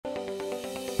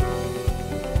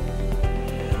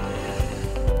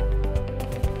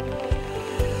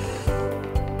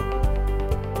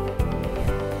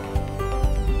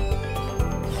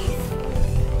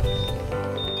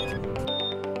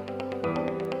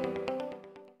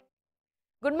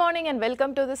Good morning and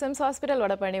welcome to the SIMS Hospital.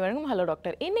 Vadapalani வழங்கும் hello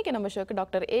doctor. இன்னைக்கு நம்ம ஷோக்கு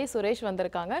டாக்டர் ஏ சுரேஷ்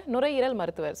வந்திருக்காங்க, நுரையீரல்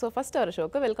மருத்துவர். ஸோ ஃபர்ஸ்ட் அவர்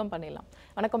ஷோக்கு வெல்கம் பண்ணிடலாம்.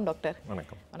 வணக்கம் டாக்டர்.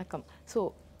 வணக்கம். வணக்கம். ஸோ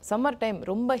சம்மர் டைம்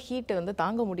ரொம்ப ஹீட் வந்து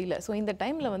தாங்க முடியல. ஸோ இந்த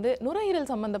டைமில் வந்து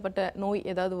நுரையீரல் சம்மந்தப்பட்ட நோய்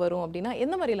ஏதாவது வரும் அப்படின்னா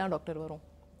எந்த மாதிரிலாம் டாக்டர் வரும்?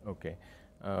 ஓகே,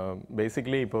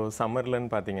 பேசிக்லி இப்போது சம்மர்லன்னு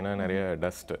பார்த்தீங்கன்னா நிறைய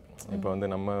டஸ்ட்டு. இப்போ வந்து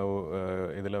நம்ம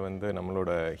இதில் வந்து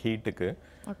நம்மளோட ஹீட்டுக்கு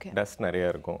டஸ்ட் நிறையா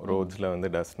இருக்கும், ரோட்ஸில் வந்து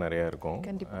டஸ்ட் நிறையா இருக்கும்.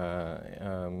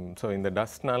 ஸோ இந்த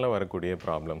டஸ்ட்னால வரக்கூடிய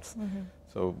ப்ராப்ளம்ஸ்,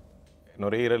 ஸோ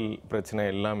நுரையீரல் பிரச்சனை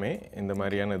எல்லாமே இந்த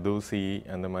மாதிரியான தூசி,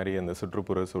 அந்த மாதிரி அந்த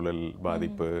சுற்றுப்புற சூழல்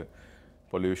பாதிப்பு,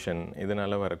 பொல்யூஷன்,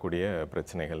 இதனால் வரக்கூடிய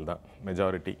பிரச்சனைகள் தான்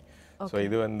மெஜாரிட்டி. ஸோ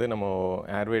இது வந்து நம்ம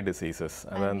ஏர்வே டிசீசஸ்,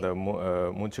 அதாவது அந்த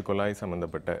மூச்சு குழாய்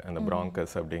சம்மந்தப்பட்ட அந்த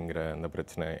பிராங்கஸ் அப்படிங்கிற அந்த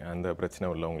பிரச்சனை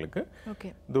உள்ளவங்களுக்கு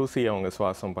தூசி அவங்க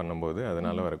சுவாசம் பண்ணும்போது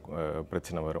அதனால் வர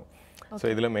பிரச்சனை வரும். ஸோ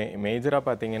இதில் மேஜராக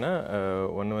பார்த்தீங்கன்னா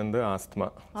ஒன்று வந்து ஆஸ்துமா.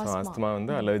 ஸோ ஆஸ்துமா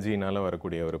வந்து அலர்ஜினால்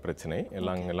வரக்கூடிய ஒரு பிரச்சனை,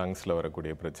 லங்ஸில்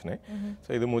வரக்கூடிய பிரச்சனை.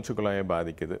 ஸோ இது மூச்சுக்குழாயை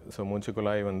பாதிக்குது. ஸோ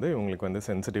மூச்சுக்குழாய் வந்து இவங்களுக்கு வந்து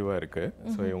சென்சிட்டிவாக இருக்குது.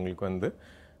 ஸோ இவங்களுக்கு வந்து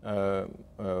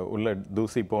உள்ள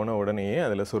தூசி போன உடனேயே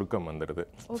அதில் சுருக்கம் வந்துடுது.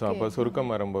 ஸோ அப்போ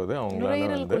சுருக்கம் வரும்போது அவங்களால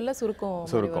வந்து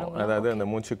சுருக்கம், அதாவது அந்த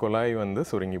மூச்சு குழாய் வந்து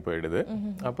சுருங்கி போயிடுது.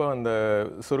 அப்போ அந்த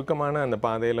சுருக்கமான அந்த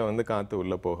பாதையில் வந்து காற்று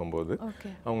உள்ளே போகும்போது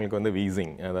அவங்களுக்கு வந்து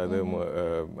வீசிங், அதாவது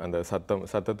அந்த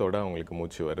சத்தத்தோடு அவங்களுக்கு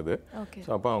மூச்சு வருது.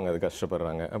 ஸோ அப்போ அவங்க அது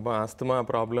கஷ்டப்படுறாங்க. அப்போ ஆஸ்துமா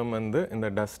ப்ராப்ளம் வந்து இந்த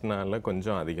டஸ்ட்னால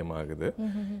கொஞ்சம் அதிகமாகுது.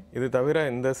 இது தவிர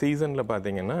இந்த சீசனில்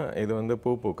பார்த்தீங்கன்னா இது வந்து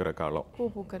பூ பூக்கிற காலம்,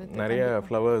 நிறைய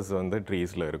ஃப்ளவர்ஸ் வந்து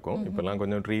ட்ரீஸில் இருக்கும். இப்போல்லாம்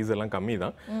கொஞ்சம் ட்ரீஸ் எல்லாம் கம்மி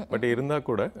தான், பட் இருந்தால்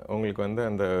கூட உங்களுக்கு வந்து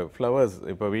அந்த ஃப்ளவர்ஸ்,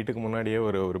 இப்போ வீட்டுக்கு முன்னாடியே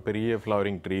ஒரு பெரிய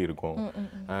ஃப்ளவரிங் ட்ரீ இருக்கும்,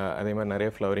 அதே மாதிரி நிறைய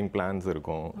ஃப்ளவரிங் பிளான்ஸ்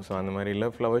இருக்கும். ஸோ அந்த மாதிரி இல்லை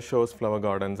ஃப்ளவர் ஷோஸ், ஃப்ளவர்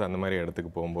கார்டன்ஸ் அந்த மாதிரி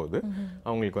இடத்துக்கு போகும்போது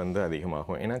அவங்களுக்கு வந்து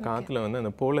அதிகமாகும். ஏன்னா காற்றுல வந்து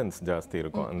அந்த போலன்ஸ் ஜாஸ்தி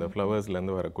இருக்கும், அந்த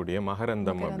ஃப்ளவர்ஸ்லேருந்து வரக்கூடிய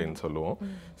மகரந்தம் அப்படின்னு சொல்லுவோம்.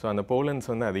 ஸோ அந்த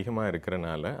போலன்ஸ் வந்து அதிகமாக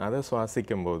இருக்கிறனால அதை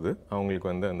சுவாசிக்கும் போது அவங்களுக்கு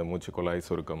வந்து அந்த மூச்சு குழாய்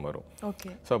சுருக்கம் வரும்.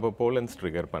 ஸோ அப்போ போலன்ஸ்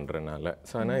ட்ரிகர் பண்ணுறதுனால.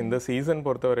 ஸோ ஆனால் இந்த சீசன்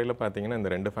பொறுத்தவரையில் பார்த்தீங்கன்னா இந்த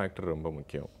ரெண்டு ஃபேக்டர் ரொம்ப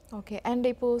முக்கியம். ஓகே. அண்ட்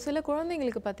இப்போது சில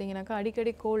குழந்தைங்களுக்கு பார்த்தீங்கன்னாக்கா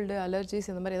அடிக்கடி கோல்டு, அலர்ஜிஸ்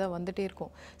இந்த மாதிரி ஏதாவது வந்துட்டே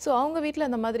இருக்கும். ஸோ அவங்க வீட்டில்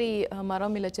அந்த மாதிரி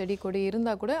மரம் இல்லை செடி கொடி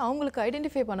இருந்தால் கூட அவங்களுக்கு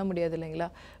ஐடென்டிஃபை பண்ண முடியாது இல்லைங்களா,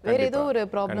 வேறு ஏதோ ஒரு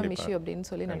ப்ராப்ளம் இஷ்யூ அப்படின்னு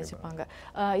சொல்லி நினச்சிப்பாங்க.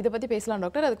 இதை பற்றி பேசலாம்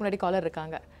டாக்டர். அதுக்கு முன்னாடி காலர்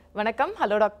இருக்காங்க. வணக்கம்.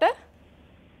 Hello doctor.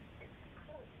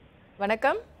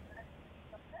 வணக்கம்.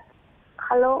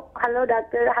 Hello hello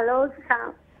doctor. Hello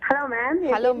hello ma'am.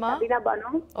 ஹலோம்மா.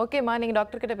 ஓகேம்மா, நீங்கள்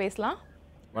டாக்டர் கிட்ட பேசலாம்.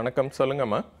 வணக்கம்,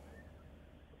 சொல்லுங்கம்மா.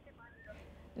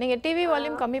 நீங்கள் டிவி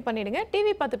வால்யூம் கம்மி பண்ணிடுங்க,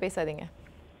 டிவி பார்த்து பேசாதீங்க.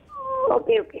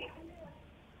 ஓகே ஓகே,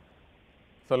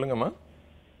 சொல்லுங்கம்மா.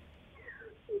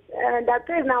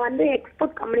 டாக்டர், நான் வந்து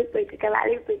எக்ஸ்போர்ட் கம்பெனிக்கு போயிட்டு இருக்கேன்,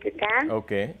 வேலைக்கு போயிட்டு இருக்கேன்.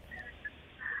 ஓகே.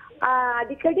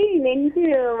 அடிக்கடி நெஞ்சு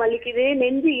வலிக்குது,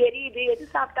 நெஞ்சு எரியுது, எது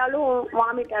சாப்பிட்டாலும்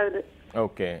வாமிட் ஆகுது.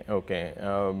 Okay okay.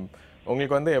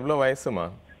 உங்களுக்கு வந்து எவ்வளோ வயசுமா?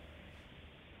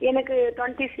 எனக்கு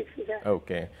 26.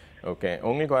 Okay okay.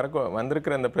 உங்களுக்கு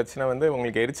வந்திருக்கிற அந்த பிரச்சனை வந்து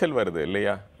உங்களுக்கு எரிச்சல் வருது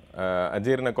இல்லையா,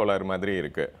 அஜீரண கோளாறு மாதிரி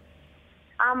இருக்கு.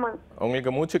 ஆமாம்.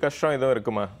 உங்களுக்கு மூச்சு கஷ்டம் எதுவும்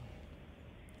இருக்குமா?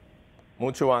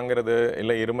 மூச்சு வாங்குறது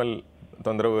இல்லை இருமல்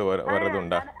தொந்தரவு வர்றது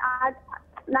உண்டா?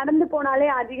 நடந்து போனாலே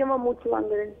அதிகமா மூச்சு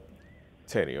வாங்குது.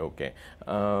 சரி, ஓகே.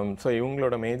 ஸோ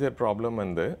இவங்களோட மேஜர் ப்ராப்ளம்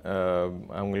வந்து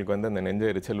அவங்களுக்கு வந்து அந்த நெஞ்ச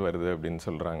எரிச்சல் வருது அப்படின்னு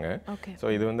சொல்கிறாங்க. ஸோ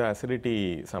இது வந்து அசிடிட்டி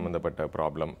சம்மந்தப்பட்ட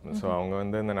ப்ராப்ளம். ஸோ அவங்க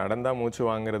வந்து இந்த நடந்தால் மூச்சு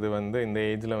வாங்குறது வந்து இந்த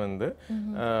ஏஜில் வந்து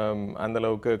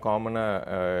அந்தளவுக்கு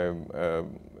காமனாக,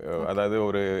 அதாவது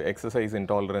ஒரு எக்ஸசைஸ்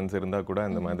இன்டாலரன்ஸ் இருந்தால் கூட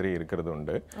அந்த மாதிரி இருக்கிறது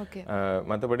உண்டு.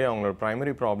 மற்றபடி அவங்களோட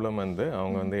ப்ரைமரி ப்ராப்ளம் வந்து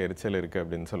அவங்க வந்து எரிச்சல் இருக்குது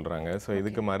அப்படின்னு சொல்கிறாங்க. ஸோ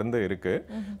இதுக்கு மருந்து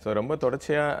இருக்குது. ஸோ ரொம்ப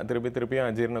தொடர்ச்சியாக திருப்பியும்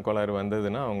அஜீரண கோளாறு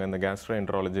வந்ததுன்னா அவங்க அந்த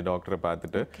கேஸ்ட்ரோஎன்ட்ராலஜி டாக்டரை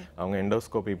பார்த்துட்டு அவங்க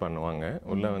எண்டோஸ்கோபி பண்ணுவாங்க.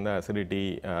 உள்ள வந்து அசிடிட்டி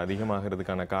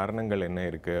அதிகமாகிறதுக்கான காரணங்கள் என்ன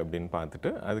இருக்குது அப்படின்னு பார்த்துட்டு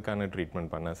அதுக்கான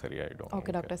ட்ரீட்மெண்ட் பண்ணால் சரியாயிடும்.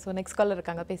 Okay doctor. So next caller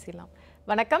இருக்காங்க, பேசிடலாம்.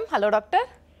 வணக்கம். Hello doctor.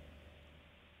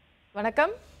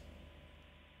 வணக்கம்.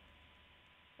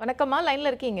 வணக்கம்மா, லைனில்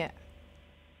இருக்கீங்க.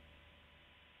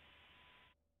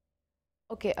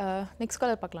 ஓகே, நெக்ஸ்ட்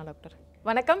காலர் பார்க்கலாம் டாக்டர்.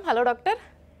 வணக்கம். Hello doctor.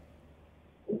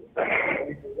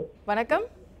 வணக்கம்.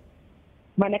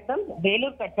 வணக்கம்,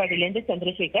 வேலூர் கட்பாடியிலேருந்து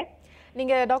சந்திரசேகர்.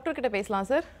 நீங்கள் டாக்டர் கிட்ட பேசலாம்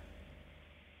சார்.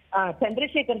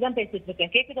 சந்திரசேகர் தான் பேசிட்டு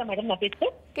இருக்கேன். கேக்குதா மேடம் நான்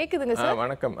பேசுறேன்? கேக்குதுங்க சார்.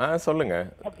 வணக்கம். சொல்லுங்க.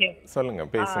 ஓகே, சொல்லுங்க,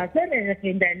 பேசுங்க சார். எனக்கு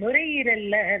இந்த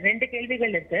நுரையீரல்ல 2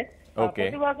 கேள்விகள் இருக்கு.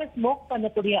 பொதுவாக ஸ்மோக்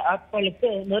பண்ணக்கூடிய ஆட்களுக்கு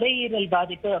நுரையீரல்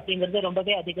பாதிப்பு அப்படிங்கிறது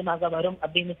ரொம்பவே அதிகமாக வரும்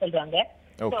அப்படின்னு சொல்றாங்க.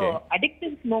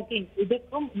 அடிக்டிவ் ஸ்மோக்கிங்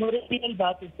இதுக்கும் நுரையீரல்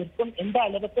பாதிப்பிற்கும் எந்த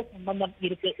அளவுக்கு சம்பந்தம்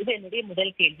இருக்கு? இது என்னுடைய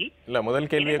முதல் கேள்வி. இல்ல,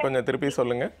 முதல் கேள்வியை கொஞ்சம் திருப்பி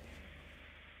சொல்லுங்க.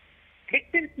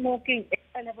 அடிக்டிவ் ஸ்மோக்கிங்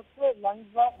அளவுக்கு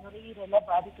லங்ஸா நுரையீரலை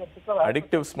பாதிக்கிறதுக்கு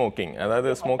அடிக்டிவ் ஸ்மோக்கிங், அதாவது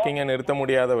ஸ்மோக்கிங்கை நிறுத்த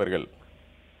முடியாதவர்கள்.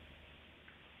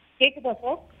 கேக்குதா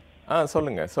சார்?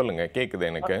 சொல்லுங்க சொல்லுங்க, கேக்குது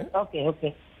எனக்கு. Okay okay.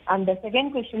 அந்த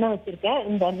செகண்ட் கொஸ்டினா வச்சிருக்கேன்.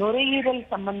 இந்த நுரையீரல்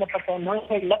சம்பந்தப்பட்ட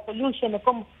நோய்கள்ல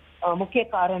பொல்யூஷனுக்கும் முக்கிய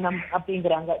காரணம்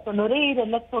அப்படிங்கிறாங்க. ஸோ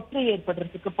நுரையீரல்ல தொற்று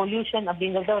ஏற்படுறதுக்கு பொல்யூஷன்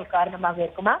அப்படிங்கறது ஒரு காரணமாக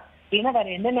இருக்குமா, இல்லைன்னா வேற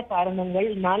என்னென்ன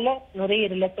காரணங்கள்னால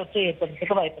நுரையீரல்ல தொற்று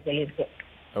ஏற்படுறதுக்கு வாய்ப்புகள் இருக்கு?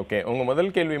 ஓகே, உங்க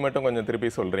முதல் கேள்வி மட்டும் கொஞ்சம்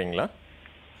திருப்பி சொல்றீங்களா?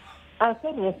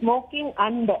 சார், ஸ்மோக்கிங்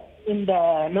அண்ட் இந்த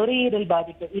நுரையீரல்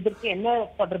பாதிப்பு இதற்கு என்ன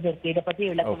தொடர்பு இருக்கு? இதை பத்தி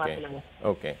விளக்கமா சொல்லுங்க.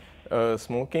 ஓகே,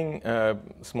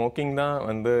 ஸ்மோக்கிங் தான்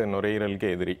வந்து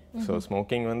நுரையீரலுக்கு எதிரி. ஸோ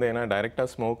ஸ்மோக்கிங் வந்து ஏன்னா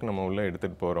டைரெக்டாக ஸ்மோக் நம்ம உள்ளே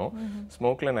எடுத்துகிட்டு போகிறோம்.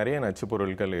 ஸ்மோக்கில் நிறைய நச்சு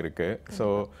பொருட்கள் இருக்குது. ஸோ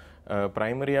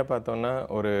ப்ரைமரியாக பார்த்தோன்னா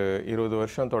ஒரு 20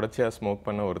 வருஷம் தொடர்ச்சியாக ஸ்மோக்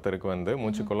பண்ண ஒருத்தருக்கு வந்து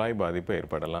மூச்சு குழாய் பாதிப்பு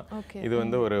ஏற்படலாம். இது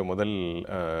வந்து ஒரு முதல்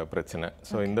பிரச்சனை.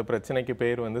 ஸோ இந்த பிரச்சனைக்கு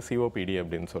பேர் வந்து சிஓபிடி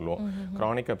அப்படின்னு சொல்லுவோம்,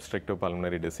 chronic obstructive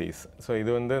pulmonary disease. So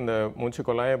இது வந்து இந்த மூச்சு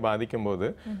குழாயை பாதிக்கும் போது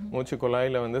மூச்சு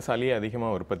குழாயில் வந்து சளி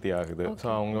அதிகமாக உற்பத்தி ஆகுது. ஸோ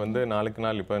அவங்க வந்து நாளுக்கு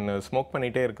நாள் இப்போ ஸ்மோக்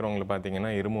பண்ணிகிட்டே இருக்கிறவங்களை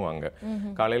பார்த்தீங்கன்னா இருமுவாங்க.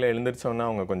 காலையில் எழுந்திரிச்சோன்னா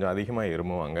அவங்க கொஞ்சம் அதிகமாக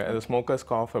இருமுவாங்க. அது ஸ்மோக்கர்ஸ்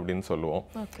காஃப் அப்படின்னு சொல்லுவோம்.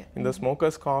 இந்த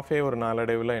ஸ்மோக்கர்ஸ் காஃபே ஒரு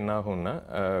நாளடைவில் என்ன ஆகும்னா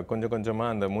கொஞ்சம்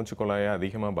கொஞ்சமாக அந்த மூச்சு குழாயை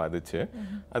அதிகமாக பாதிச்சு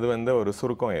அது வந்து ஒரு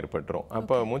சுருக்கம் ஏற்பட்டுரும்.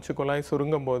 அப்போ மூச்சு குழாய்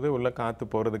சுருங்கும் போது உள்ள காற்று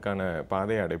போகிறதுக்கான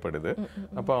பாதை அடைப்படுது.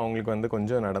 அப்போ அவங்களுக்கு வந்து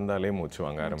கொஞ்சம் நடந்தாலே மூச்சு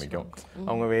வாங்க ஆரம்பிக்கும்.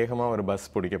 அவங்க வேகமாக ஒரு பஸ்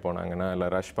பிடிக்க போனாங்கன்னா இல்லை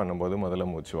ரஷ் பண்ணும்போது முதல்ல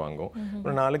மூச்சு வாங்கும்.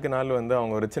 ஒரு நாளுக்கு நாள் வந்து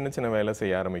அவங்க ஒரு சின்ன சின்ன வேலை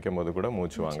செய்ய ஆரம்பிக்கும் போது கூட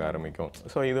மூச்சு வாங்க ஆரம்பிக்கும்.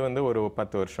 ஸோ இது வந்து ஒரு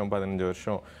 10 வருஷம் 15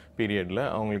 வருஷம் பீரியடில்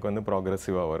அவங்களுக்கு வந்து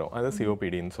ப்ராக்ரெசிவாக வரும். அது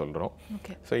சிஓபிடின்னு சொல்கிறோம்.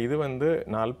 ஸோ இது வந்து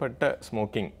நாள்பட்ட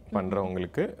ஸ்மோக்கிங்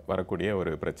பண்ணுறவங்களுக்கு வரக்கூடிய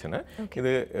ஒரு பிரச்சனை.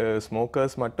 இது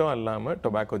ஸ்மோக்கர்ஸ் மட்டும் இல்லாமல்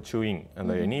டொபாக்கோ சூயிங்,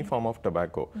 அந்த எனி ஃபார்ம் ஆஃப்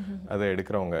டொபாக்கோ அதை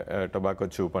எடுக்கிறவங்க, டொபாக்கோ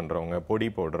சூ பண்ணுறவங்க, பொடி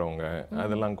போடுறவங்க,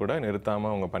 அதெல்லாம் கூட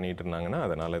நிறுத்தாமல் அவங்க பண்ணிட்டு இருந்தாங்கன்னா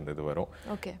அதனால் இந்த இது வரும்.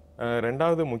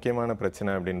 ரெண்டாவது முக்கியமான பிரச்சனை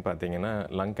அப்படின்னு பார்த்தீங்கன்னா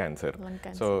லங் கேன்சர்.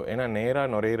 ஸோ ஏன்னா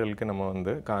நேராக நுரையீரலுக்கு நம்ம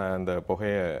வந்து அந்த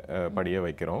புகையை படிய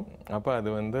வைக்கிறோம். அப்போ அது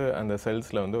வந்து அந்த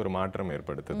செல்ஸில் வந்து ஒரு மாற்றம்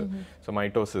ஏற்படுத்துது. ஸோ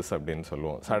மைட்டோசிஸ் அப்படின்னு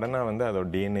சொல்லுவோம். சடனாக வந்து அதோட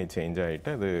டிஎன்ஏ சேஞ்ச்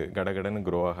ஆகிட்டு அது கடகடன்னு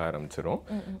க்ரோ ஆக ஆரம்பிச்சிரும்.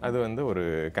 அது வந்து ஒரு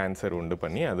கேன்சர் உண்டு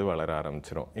பண்ணி அது வளர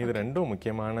ஆரம்பிச்சிரும். இது ரெண்டும்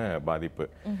முக்கியமான பாதிப்பு.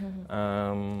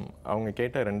 அவங்க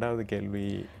கேட்ட ரெண்டாவது கேள்வி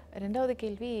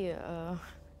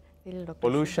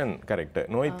பொல்யூஷன். கரெக்ட்,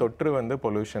 நோய் தொற்று வந்து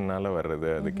பொல்யூஷன்னால வர்றது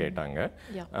அது கேட்டாங்க.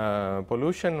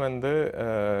 பொல்யூஷன் வந்து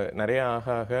நிறைய ஆக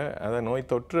ஆக அதாவது நோய்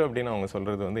தொற்று அப்படின்னு அவங்க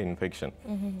சொல்றது வந்து இன்ஃபெக்ஷன்.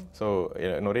 ஸோ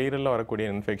நுரையீரலில் வரக்கூடிய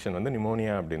இன்ஃபெக்ஷன் வந்து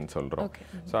நிமோனியா அப்படின்னு சொல்றோம்.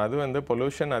 ஸோ அது வந்து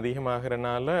பொல்யூஷன்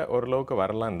அதிகமாகறனால ஓரளவுக்கு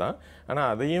வரலாம் தான். ஆனால்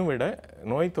அதையும் விட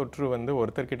நோய் தொற்று வந்து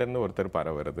ஒருத்தர்கிட்ட இருந்து ஒருத்தர்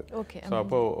பரவுறது. ஸோ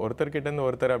அப்போ ஒருத்தர்கிட்ட இருந்து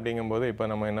ஒருத்தர் அப்படிங்கும்போது இப்போ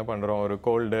நம்ம என்ன பண்றோம், ஒரு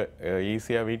கோல்டு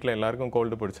ஈஸியாக வீட்டில் எல்லாருக்கும்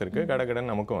கோல்டு பிடிச்சிருக்கு,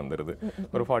 கடகடன் நமக்கும் வந்துடுது.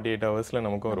 ஒரு 48 ஹவர்ஸில்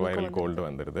நமக்கு ஒரு வைரல் கோல்டு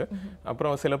வந்துடுது.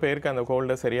 அப்புறம் சில பேருக்கு அந்த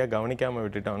கோல்டை சரியாக கவனிக்காமல்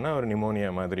விட்டுட்டோம்னா ஒரு நிமோனியா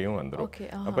மாதிரியும் வந்துடும்.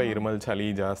 அப்போ இருமல் சளி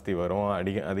ஜாஸ்தி வரும்,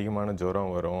 அதிகமான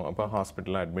ஜுரம் வரும். அப்போ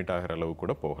ஹாஸ்பிட்டலில் அட்மிட் ஆகிற அளவு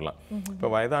கூட போகலாம்.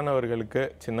 இப்போ வயதானவர்களுக்கு,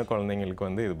 சின்ன குழந்தைங்களுக்கு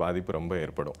வந்து இது பாதிப்பு ரொம்ப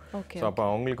ஏற்படும். ஸோ அப்போ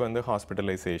அவங்களுக்கு வந்து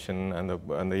ஹாஸ்பிட்டலைசேஷன்,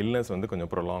 அந்த இல்னஸ் வந்து கொஞ்சம்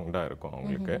ப்ரொலாங்டாக இருக்கும்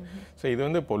அவங்களுக்கு. ஸோ இது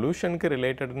வந்து பொல்யூஷனுக்கு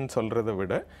ரிலேட்டட்னு சொல்கிறத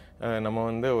விட நம்ம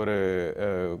வந்து ஒரு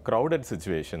க்ரௌடட்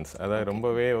சுச்சுவேஷன்ஸ், அதாவது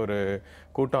ரொம்பவே ஒரு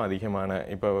கூட்டம் அதிகமான,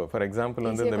 இப்போ ஃபார் எக்ஸாம்பிள்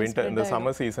வந்து இந்த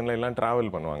சம்மர் சீசன்ல எல்லாம்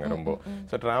ட்ராவல் பண்ணுவாங்க ரொம்ப.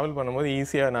 ஸோ ட்ராவல் பண்ணும்போது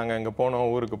ஈஸியாக நாங்கள் அங்கே போனோம்,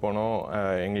 ஊருக்கு போனோம்,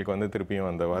 எங்களுக்கு வந்து திருப்பியும்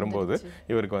அந்த வரும்போது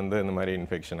இவருக்கு வந்து இந்த மாதிரி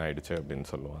இன்ஃபெக்ஷன் ஆயிடுச்சு அப்படின்னு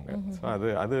சொல்லுவாங்க. ஸோ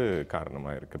அது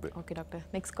காரணமாக இருக்குது. Okay doctor,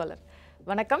 next caller.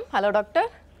 வணக்கம். Hello doctor.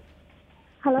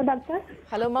 Hello doctor.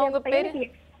 ஹலோமா, உங்க பேர்?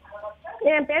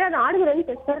 என் பேர் ஆடுதுறைன்னு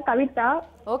பேசுறேன், கவிதா.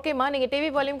 ஓகேம்மா, நீங்க டிவி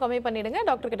வால்யூம் கம்மி பண்ணிடுங்க,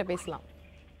 டாக்டர் கிட்ட பேசலாம்.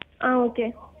 ஓகே.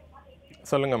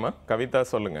 சொல்லுங்கம்மா கவிதா,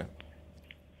 சொல்லுங்க.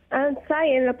 சார்,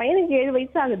 என்னோட பையனுக்கு 7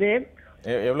 வயசு ஆகுது.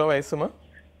 எவ்வளோ வயசுமா?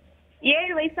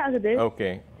 7 வயசு ஆகுது. Okay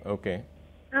okay.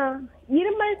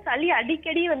 இருமல் சளி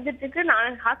அடிக்கடி வந்துட்டு இருக்கு.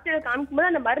 நான் ஹாஸ்பிட்டல்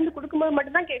காமிக்கும்போது அந்த மருந்து கொடுக்கும்போது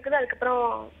மட்டும் தான் கேக்குது, அதுக்கப்புறம்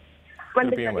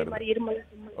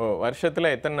வருஷத்துல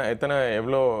எத்தனை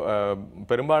எவ்வளோ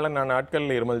பெரும்பாலான நாட்கள்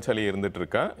இருமல் சளி இருந்துட்டு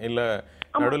இருக்கா, இல்ல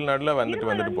நடுவில்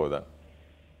வந்துட்டு போதா?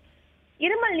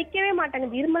 இருமல் நிக்கவே மாட்டாங்க,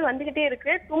 இருமல் வந்துகிட்டே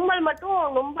இருக்கு. தும்மல் மட்டும்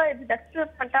ரொம்ப டஸ்ட்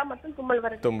பண்ணிட்டா மட்டும்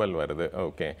தும்மல் வருது.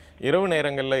 ஓகே. இரவு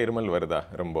நேரங்கள்ல இருமல் வருதா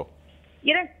ரொம்ப?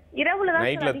 இரவுல தான்,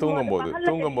 நைட்ல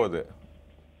தூங்கும்போது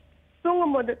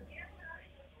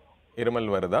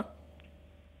இருமல் வருதா?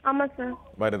 ஆமா சார்,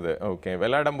 வருது. ஓகே.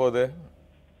 விளையாடும் போது?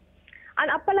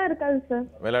 அப்பெல்லாம் இருக்காது சார்.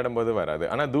 விளையாடும் போது வராது.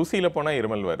 ஆனா தூசியில போனா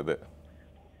இருமல் வருது.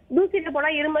 தூசியில போனா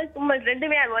இருமல் தும்மல்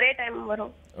ரெண்டுமே ஒரே டைம்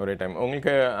வரும். ஒரே டைம்.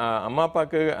 உங்களுக்கு அம்மா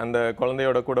அப்பாக்கு அந்த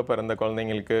குழந்தையோட கூட பிறந்த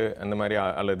குழந்தைங்களுக்கு அந்த மாதிரி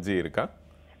அலர்ஜி இருக்கா?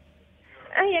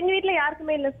 எங்க வீட்ல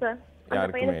யாருக்குமே இல்ல சார்.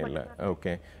 யாருக்குமே இல்லை.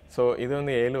 ஓகே. ஸோ இது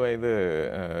வந்து 7 வயது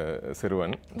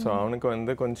சிறுவன். ஸோ அவனுக்கு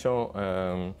வந்து கொஞ்சம்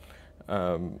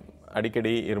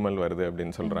அடிக்கடி இருமல் வருது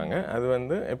அப்படின்னு சொல்கிறாங்க. அது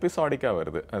வந்து எபிசாடிக்காக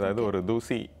வருது, அதாவது ஒரு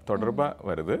தூசி தொடர்பாக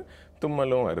வருது,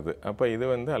 தும்மலும் வருது. அப்போ இது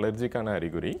வந்து அலர்ஜிக்கான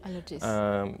அறிகுறி.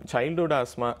 சைல்டுஹுட்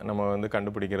ஆஸ்மா நம்ம வந்து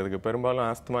கண்டுபிடிக்கிறதுக்கு பெரும்பாலும்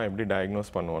ஆஸ்துமா எப்படி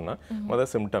டயக்னோஸ் பண்ணுவோம்னா,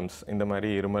 முதல் சிம்டம்ஸ் இந்த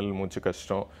மாதிரி இருமல், மூச்சு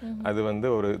கஷ்டம், அது வந்து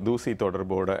ஒரு தூசி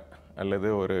தொடர்போட அல்லது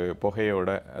ஒரு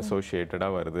புகையோட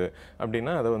அசோசியேட்டடாக வருது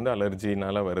அப்படின்னா அது வந்து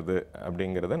அலர்ஜினால வருது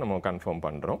அப்படிங்கிறத நம்ம கன்ஃபார்ம்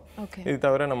பண்ணுறோம். இது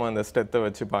தவிர நம்ம அந்த ஸ்டெத்தை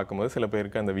வச்சு பார்க்கும்போது சில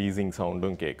பேருக்கு அந்த வீசிங்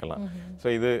சவுண்டும் கேட்கலாம். ஸோ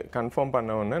இது கன்ஃபார்ம்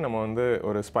பண்ண உடனே நம்ம வந்து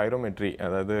ஒரு ஸ்பைரோமெட்ரி,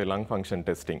 அதாவது லங் ஃபங்க்ஷன்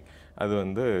டெஸ்டிங், அது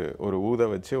வந்து ஒரு ஊத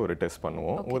வச்சு ஒரு டெஸ்ட்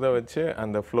பண்ணுவோம். ஊத வச்சு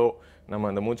அந்த ஃப்ளோ, நம்ம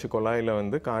அந்த மூச்சு குழாயில்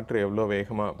வந்து காற்று எவ்வளோ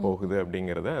வேகமாக போகுது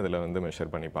அப்படிங்கிறத அதில் வந்து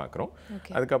மெஷர் பண்ணி பார்க்குறோம்.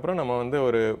 அதுக்கப்புறம் நம்ம வந்து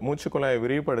ஒரு மூச்சு குழாயை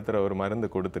விரிவுபடுத்துகிற ஒரு மருந்து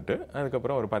கொடுத்துட்டு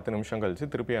அதுக்கப்புறம் ஒரு 10 நிமிஷம்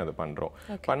கழித்து திருப்பி அதை பண்ணுறோம்.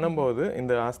 பண்ணும்போது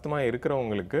இந்த ஆஸ்துமா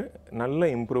இருக்கிறவங்களுக்கு நல்ல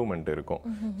இம்ப்ரூவ்மெண்ட் இருக்கும்.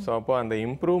 ஸோ அப்போ அந்த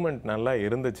இம்ப்ரூவ்மெண்ட் நல்லா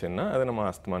இருந்துச்சுன்னா அதை நம்ம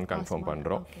ஆஸ்துமான்னு கன்ஃபார்ம்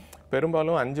பண்ணுறோம்.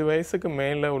 பெரும்பாலும் 5 வயசுக்கு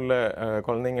மேலே உள்ள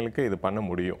குழந்தைங்களுக்கு இது பண்ண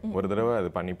முடியும், ஒரு தடவை அது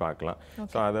பண்ணி பார்க்கலாம்.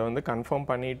 ஸோ அதை வந்து கன்ஃபார்ம்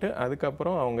பண்ணிவிட்டு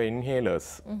அதுக்கப்புறம் அவங்க இன்ஹேலர்ஸ்,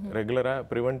 ரெகுலராக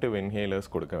ப்ரிவென்டிவ்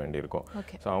இன்ஹேலர்ஸ் கொடுக்க வேண்டியிருக்கும்.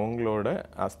 ஸோ அவங்களோட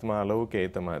ஆஸ்துமா அளவுக்கு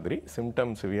ஏற்ற மாதிரி,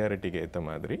 சிம்டம் சிவியாரிட்டிக்கு ஏற்ற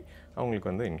மாதிரி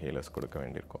அவங்களுக்கு வந்து இன்ஹேலர்ஸ் கொடுக்க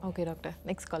வேண்டியிருக்கும். Okay doctor.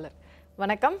 Next caller.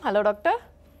 வணக்கம். Hello doctor.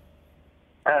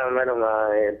 மேடம்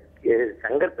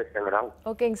சங்கர் பேசுகிறேன் மேடம்.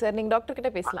 ஓகேங்க சார், நீங்கள் டாக்டர்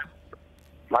கிட்ட பேசலாம்.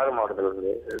 மதுரை மாவட்டத்தில்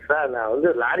இருந்து சார். நான் வந்து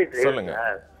லாரி சொல்லுங்க.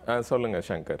 சொல்லுங்க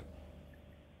சங்கர்.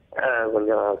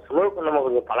 கொஞ்சம் ஸ்மோக் நம்ம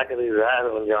கொஞ்சம் பழக்கம் இருக்குது சார்,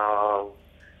 கொஞ்சம்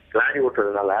லாரி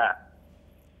ஓட்டுறதுனால.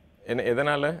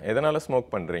 எதனால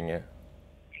ஸ்மோக் பண்றீங்க?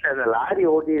 அந்த லாரி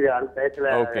ஓட்டி அந்த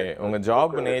டயத்துல. ஓகே, உங்க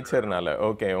ஜாப் நேச்சர்னால,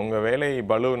 ஓகே, உங்க வேலை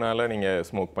பளுனால நீங்க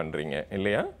ஸ்மோக் பண்றீங்க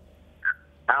இல்லையா?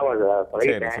 ஆமா சார்.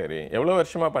 சரி சரி. எவ்வளவு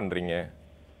வருஷமா பண்றீங்க?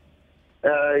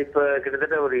 இப்ப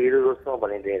கிட்டத்தட்ட ஒரு 20 வருஷமா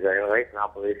பண்ணிட்டேன் சார். என் வயசு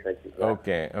 40 வயசு ஆச்சு.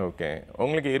 Okay okay.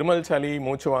 உங்களுக்கு இருமல், சளி,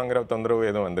 மூச்சு வாங்குற தொந்தரவு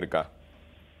எதுவும் வந்திருக்கா?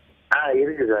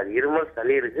 இருக்கு சார். இருமல்,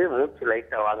 சளி இருக்கு, மூச்சு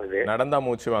லைட்டா வாங்குது. நடந்தா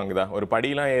மூச்சு வாங்குதா? ஒரு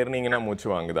படியெல்லாம் ஏறினீங்கன்னா மூச்சு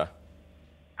வாங்குதா?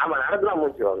 ஆமா, நடந்தா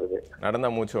மூச்சு வாங்குது.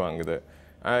 நடந்தா மூச்சு வாங்குது.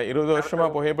 20 வருஷமா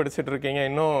புகைப்பிடிச்சிட்டு இருக்கீங்க,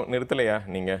 இன்னும் நிறுத்தலையா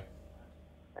நீங்க?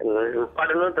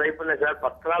 நிப்பாட்டணும் ட்ரை பண்ணேன் சார்.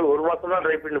 10 நாள் 1 மாசம் தான்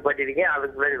ட்ரை பண்ணி நிப்பாட்டிருக்கேன்.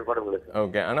 அதுக்கு முன்னாடி நிப்பாட்ட முடியல சார்.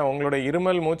 ஓகே. ஆனா உங்களோட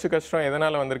இருமல், மூச்சு கஷ்டம்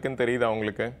எதனால வந்திருக்குன்னு தெரியுதா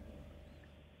உங்களுக்கு?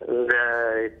 இந்த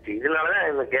இதனாலதான்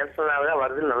இந்த கேன்சர்னாலதான்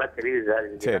வருதுன்னு நல்லா தெரியுது சார்.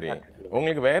 சரி.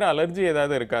 உங்களுக்கு வேற அலர்ஜி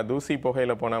ஏதாவது இருக்கா? தூசி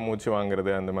புகையில போனா மூச்சு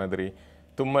வாங்குறது, அந்த மாதிரி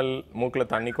தும்மல், மூக்குல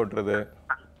தண்ணி கொட்டுறது?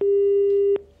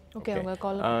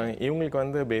 இவங்களுக்கு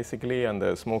வந்து பேசிக்கலி அந்த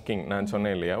ஸ்மோக்கிங், நான்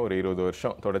சொன்னேன் இல்லையா, ஒரு 20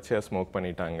 வருஷம் தொடர்ச்சியாக ஸ்மோக்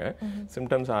பண்ணிட்டாங்க.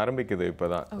 சிம்டம்ஸ் ஆரம்பிக்குது இப்போ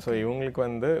தான். ஸோ இவங்களுக்கு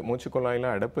வந்து மூச்சுக்குழாயில்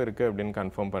அடைப்பு இருக்குது அப்படின்னு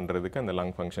கன்ஃபார்ம் பண்ணுறதுக்கு அந்த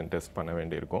லங் ஃபங்க்ஷன் டெஸ்ட் பண்ண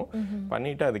வேண்டியிருக்கும்.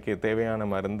 பண்ணிவிட்டு அதுக்கு தேவையான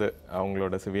மருந்து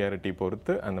அவங்களோட சிவியாரிட்டி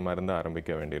பொறுத்து அந்த மருந்து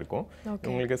ஆரம்பிக்க வேண்டியிருக்கும்.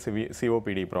 இவங்களுக்கு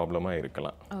சிஓபிடி ப்ராப்ளமாக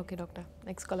இருக்கலாம். Okay doctor.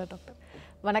 Next caller doctor.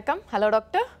 வணக்கம். Hello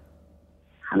doctor.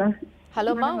 ஹலோ.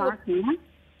 ஹலோமா.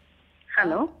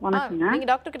 ஹலோ, வணக்கம். நீங்க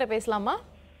டாக்டர் கிட்ட பேசலாமா?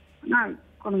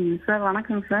 கொடுங்க சார்.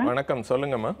 வணக்கம் சார். வணக்கம்,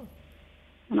 சொல்லுங்கம்மா.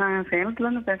 நான்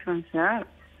சேலத்துலேருந்து பேசுகிறேன் சார்.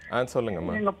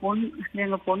 சொல்லுங்கம்மா.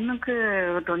 எங்கள் பொண்ணுக்கு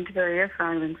 25 இயர்ஸ்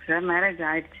ஆகுதுங்க சார். மேரேஜ்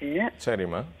ஆயிடுச்சு.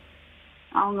 சரிம்மா.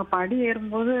 அவங்க படி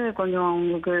ஏறும்போது கொஞ்சம்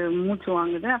அவங்களுக்கு மூச்சு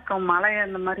வாங்குது. அப்புறம் மலை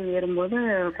அந்த மாதிரி ஏறும்போது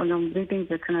கொஞ்சம் ப்ரீத்திங்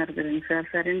பிரச்சனை இருக்குதுங்க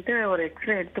சார். சரின்ட்டு ஒரு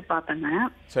எக்ஸ்ரே எடுத்து பார்த்தேங்க.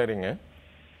 சரிங்க.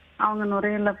 அவங்க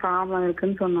நுரையீரல ப்ராப்ளம்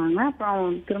இருக்குன்னு சொன்னாங்க.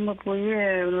 அப்புறம் திரும்ப போய்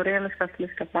நுரையீரல்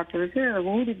ஸ்பெஷலிஸ்ட்டை பார்த்ததுக்கு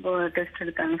ஊதி டெஸ்ட்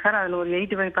எடுத்தாங்க சார். அதில் ஒரு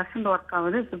 85% ஒர்க்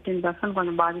ஆகுது, 15%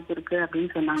 கொஞ்சம் பாதிப்பு இருக்கு அப்படின்னு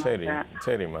சொன்னாங்க சார்.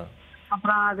 சரிம்மா.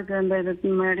 அப்புறம் அதுக்கு அந்த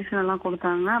இது மெடிசன் எல்லாம்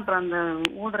கொடுத்தாங்க. அப்புறம் அந்த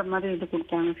ஊதுற மாதிரி இது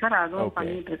கொடுத்தாங்க சார். அதுவும்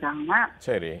பண்ணிட்டு இருக்காங்க.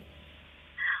 சரி.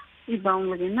 இப்போ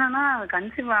அவங்களுக்கு என்னன்னா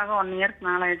கன்சீவ் ஆக 1 இயர்க்கு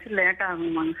மேலே ஆயிடுச்சு. Late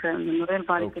ஆகுமாங்க sir. இந்த நுரையீரல்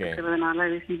பாதிப்பு இருக்கிறதுனால,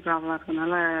 வீசிங் ப்ராப்ளம்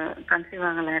இருக்கிறதுனால கன்சீவ்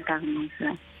ஆக late ஆகுமாங்க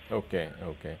sir. Okay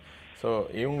okay. So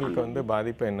இவங்களுக்கு வந்து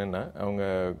பாதிப்பு என்னென்னா, அவங்க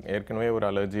ஏற்கனவே ஒரு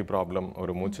அலர்ஜி ப்ராப்ளம்,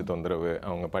 ஒரு மூச்சு தொந்தரவு,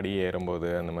 அவங்க படி ஏறும்போது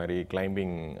அந்த மாதிரி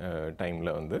கிளைம்பிங்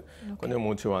டைமில் வந்து கொஞ்சம்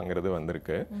மூச்சு வாங்குறது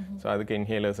வந்திருக்கு. ஸோ அதுக்கு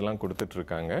இன்ஹேலர்ஸ்லாம்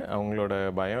கொடுத்துட்ருக்காங்க. அவங்களோட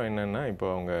பயம் என்னென்னா, இப்போ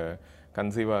அவங்க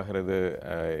கன்சீவ் ஆகிறது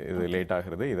இது லேட்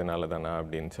ஆகிறது இதனால தானா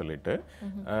அப்படின்னு சொல்லிட்டு,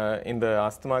 இந்த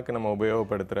ஆஸ்துமாக்கு நம்ம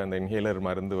உபயோகப்படுத்துகிற அந்த இன்ஹேலர்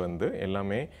மருந்து வந்து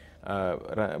எல்லாமே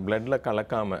பிளட்ல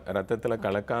கலக்காமல், ரத்தத்தில்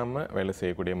கலக்காமல் வேலை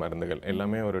செய்யக்கூடிய மருந்துகள்.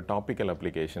 எல்லாமே ஒரு டாபிக்கல்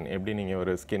அப்ளிகேஷன். எப்படி நீங்கள்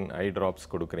ஒரு ஸ்கின் ஐ ட்ராப்ஸ்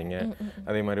கொடுக்குறீங்க,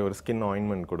 அதே மாதிரி ஒரு ஸ்கின்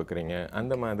ஆயின்மெண்ட் கொடுக்குறீங்க,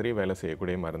 அந்த மாதிரி வேலை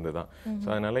செய்யக்கூடிய மருந்து தான். ஸோ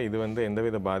அதனால் இது வந்து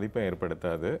எந்தவித பாதிப்பும்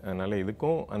ஏற்படுத்தாது. அதனால்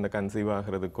இதுக்கும் அந்த கன்சீவ்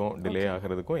ஆகிறதுக்கும் டிலே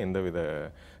ஆகிறதுக்கும் எந்தவித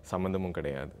சம்மந்தமும்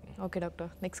கிடையாது. Okay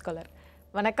doctor. Next caller.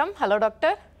 வணக்கம். Hello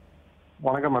doctor.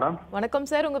 வணக்கம் மேடம். வணக்கம்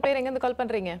சார். உங்கள் பேர் எங்கேருந்து கால்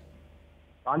பண்ணுறீங்க?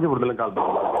 காஞ்சிபுரத்துல கால்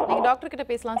பண்ணுறேன். நீங்கள் டாக்டர் கிட்ட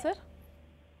பேசலாம் சார்.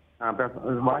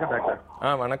 வணக்கம் டாக்டர்.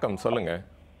 வணக்கம், சொல்லுங்க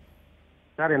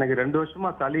சார். எனக்கு 2 வருஷமா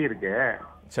சளி இருக்கு.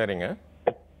 சரிங்க.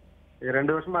 இது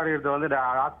 2 வருஷமா இருக்கிறது வந்து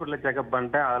ஹாஸ்பிட்டல்ல செக்அப்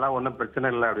பண்ணிட்டேன், அதெல்லாம் ஒன்றும் பிரச்சனை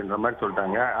இல்லை அப்படின்ற மாதிரி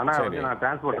சொல்லிட்டாங்க. ஆனா வந்து நான்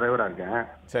டிரான்ஸ்போர்ட் டிரைவரா இருக்கேன்.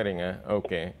 சரிங்க.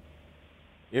 ஓகே.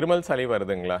 இருமல் சளி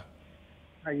வருதுங்களா?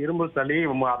 இருமல் சளி,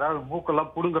 அதாவது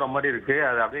மூக்கெல்லாம் புடுங்குற மாதிரி இருக்கு.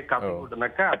 அது அப்படியே கப்பி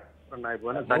விட்டுனாக்கா நான் இப்போ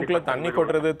வந்து மூக்குல தண்ணி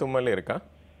கொட்டுறது, தும்மல் இருக்கா?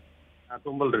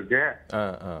 தும்மல் இருக்கு.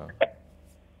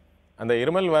 அந்த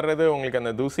இருமல் வர்றது உங்களுக்கு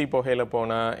அந்த தூசி புகையில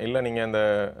போனா, இல்லை நீங்கள் அந்த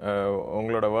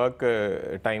உங்களோட ஒர்க்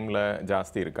டைமில்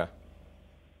ஜாஸ்தி இருக்கா?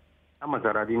 ஆமாம்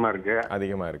சார், அதிகமாக இருக்கு.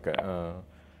 அதிகமாக இருக்கு.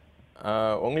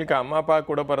 உங்களுக்கு அம்மா அப்பா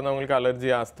கூட பிறந்தவங்களுக்கு அலர்ஜி,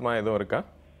 ஆஸ்துமா எதுவும் இருக்கா?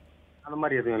 அந்த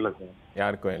மாதிரி எதுவும் இல்லை சார்.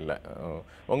 யாருக்கும் இல்லை.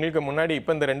 உங்களுக்கு முன்னாடி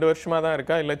இப்போ இந்த 2 வருஷமாக தான்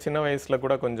இருக்கா, இல்லை சின்ன வயசில்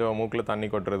கூட கொஞ்சம் மூக்கில் தண்ணி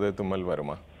கொட்டுறது, தும்மல்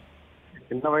வருமா?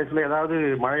 சின்ன வயசுல ஏதாவது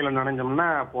மழையில நனைஞ்சோம்னா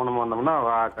போனோம் வந்தோம்னா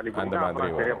சளி அந்த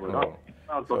மாதிரி வரும்.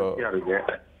 இருக்கு.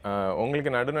 உங்களுக்கு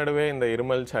நடுநடுவே இந்த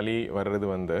இருமல் சளி வர்றது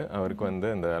வந்து அவருக்கு வந்து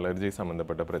இந்த அலர்ஜி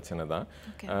சம்மந்தப்பட்ட பிரச்சனை தான்.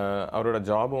 அவரோட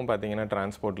ஜாபும் பார்த்தீங்கன்னா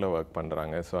டிரான்ஸ்போர்ட்டில் ஒர்க்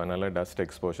பண்ணுறாங்க. ஸோ அதனால் டஸ்ட்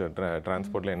எக்ஸ்போஷர்,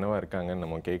 டிரான்ஸ்போர்ட்டில் என்னவா இருக்காங்கன்னு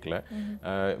நம்ம கேட்கல.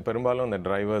 பெரும்பாலும் இந்த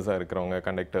டிரைவர்ஸாக இருக்கிறவங்க,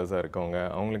 கண்டக்டர்ஸாக இருக்கவங்க,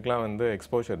 அவங்களுக்குலாம் வந்து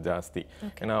எக்ஸ்போஷர் ஜாஸ்தி.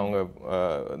 ஏன்னா அவங்க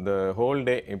இந்த ஹோல்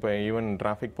டே, இப்போ ஈவன்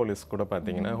டிராஃபிக் போலீஸ் கூட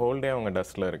பார்த்தீங்கன்னா ஹோல் டே அவங்க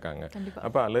டஸ்ட்டில் இருக்காங்க.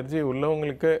 அப்போ அலர்ஜி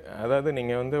உள்ளவங்களுக்கு, அதாவது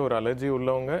நீங்கள் வந்து ஒரு அலர்ஜி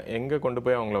உள்ளவங்க எங்கே கொண்டு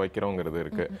போய் அவங்கள வைக்கிறோங்கிறது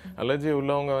இருக்குது. அலர்ஜி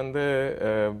உள்ளவங்க வந்து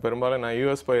பெரும்பாலும் நான்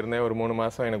யூஎஸ் போயிருந்தேன், ஒரு 3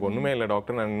 மாதம் எனக்கு ஒன்றுமே இல்லை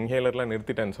டாக்டர், நான் இன்ஹேலர்லாம்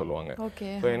நிறுத்திட்டேன்னு சொல்லுவாங்க.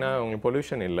 ஸோ ஏன்னா அவங்களுக்கு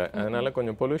பொல்யூஷன் இல்லை. அதனால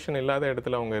கொஞ்சம் பொல்யூஷன் இல்லாத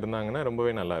இடத்துல அவங்க இருந்தாங்கன்னா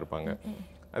ரொம்பவே நல்லா இருப்பாங்க.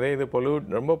 அதே இது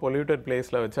ரொம்ப பொல்யூட்டட்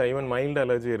பிளேஸில் வச்சா ஈவன் மைல்டு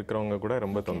அலர்ஜி இருக்கிறவங்க கூட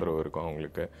ரொம்ப தொந்தரவு இருக்கும்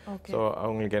அவங்களுக்கு. ஸோ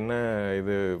அவங்களுக்கு என்ன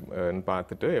இதுன்னு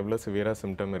பார்த்துட்டு, எவ்வளோ சிவியராக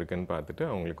சிம்டம் இருக்குன்னு பார்த்துட்டு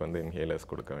அவங்களுக்கு வந்து இன்ஹேலர்ஸ்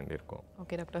கொடுக்க வேண்டியிருக்கும்.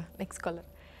 Okay doctor. Next caller.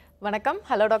 வணக்கம்.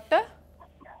 Hello doctor.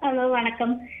 ஹலோ,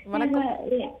 வணக்கம். வணக்கம்.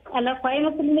 ஹலோ,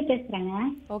 கோயம்புத்தூர்லேருந்து பேசுகிறேங்க.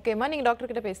 ஓகேம்மா, நீங்கள் டாக்டர்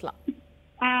கிட்ட பேசலாம்.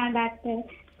 டாக்டர்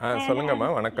சொல்லுங்கம்மா.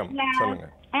 வணக்கம், சொல்லுங்க.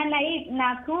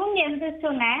 நான் தூங்கி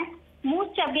எழுந்திரிச்சோன்னே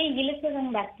மூச்சு அப்படியே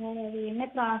இழுக்குதுங்க டாக்டர். அது என்ன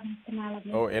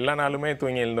ப்ராப்ளம்னால? எல்லா நாளுமே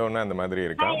தூங்கி எழுந்தோன்னே அந்த மாதிரி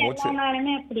இருக்கா? மூச்சு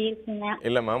நாளுமே அப்படி இருக்குங்க.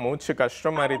 இல்லைம்மா, மூச்சு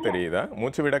கஷ்டம் மாதிரி தெரியுதா?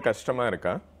 மூச்சு விட கஷ்டமா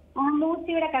இருக்கா?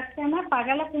 மூச்சு விட கஷ்டமா,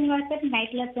 பகல தூங்க வச்சுட்டு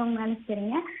நைட்ல தூங்கலான்னு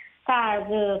சரிங்க.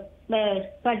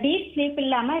 டீப் ஸ்லீப்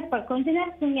இல்லாம இப்ப கொஞ்ச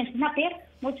நேரம் தூங்கிச்சுன்னா அப்படியே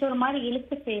மூச்சு ஒரு மாதிரி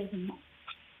இழுத்து செய்யுங்க.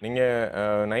 நீங்க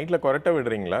நைட்ல கொரட்டை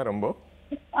விடுறீங்களா? ரொம்ப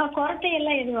கொரட்டை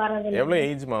எல்லாம் எது வர்றது? எவ்வளவு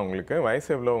ஏஜ்மா உங்களுக்கு? வயசு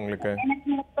எவ்வளவு உங்களுக்கு? எனக்கு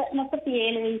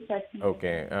 37 வயசு ஆச்சு.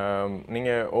 ஓகே.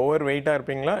 நீங்க ஓவர் வெயிட்டா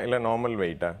இருப்பீங்களா இல்ல நார்மல்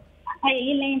வெயிட்டா?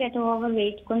 இல்லைங்க டாக்டர், ஓவர்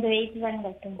வெயிட், கொஞ்சம் வெயிட் தாங்க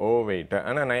டாக்டர். Over weight.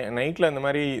 ஆனா நைட்ல அந்த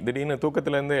மாதிரி திடீர்னு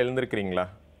தூக்கத்துல இருந்து எழுந்திருக்கிறீங்களா?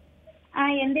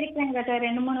 எந்திரிக்கிறேங்க டாக்டர்,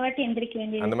 2-3 வாட்டி எந்திரிக்க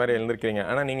வேண்டியது. அந்த மாதிரி எழுந்திருக்கிறீங்க.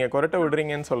 ஆனா நீங்க கொரட்டை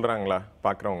விடுறீங்கன்னு சொல்றாங்களா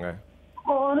பாக்குறவங்க?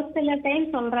 ஒரு சில டைம்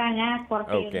சொல்றாங்க.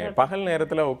 ஓகே. பகல்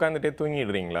நேரத்துல உட்கார்ந்துட்டே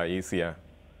தூங்கிடுறீங்களா ஈஸியா?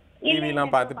 டிவி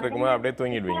எல்லாம் பார்த்துட்டு இருக்கும்போது அப்படியே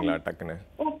தூங்கிடுவீங்களா டக்குன்னு?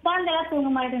 உட்கார்ந்தெல்லாம் தூங்க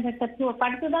மாட்டேன் டாக்டர்,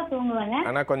 படுத்துதான் தூங்குவாங்க.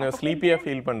 ஆனா கொஞ்சம் ஸ்லீப்பியா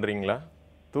ஃபீல் பண்றீங்களா?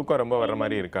 தூக்கம் ரொம்ப வர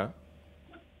மாதிரி இருக்கா?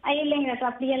 இல்லைங்க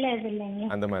டாக்டர், அப்படியெல்லாம் எதுவும்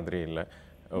இல்லைங்க. அந்த மாதிரி இல்ல.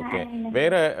 ஓகே.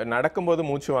 வேற நடக்கும்போது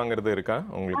மூச்சு வாங்குறது இருக்கா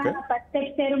உங்களுக்கு?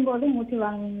 சேரும்போது மூச்சு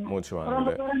வாங்குங்க. மூச்சு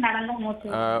வாங்குது. நடந்தா மூச்சு.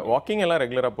 வாக்கிங் எல்லாம்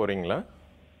ரெகுலரா போறீங்களா?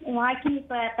 வாக்கிங்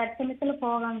இப்ப 10 நிமிஷத்துல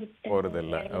போறது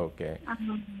இல்ல. ஓகே.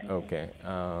 ஓகே.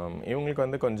 இவங்களுக்கு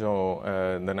வந்து கொஞ்சம்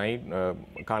இந்த நைட்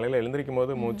காலையில எழுந்திருக்கும்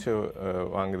போது மூச்சு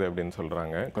வாங்குது அப்படின்னு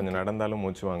சொல்றாங்க. கொஞ்சம் நடந்தாலும்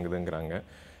மூச்சு வாங்குதுங்கிறாங்க.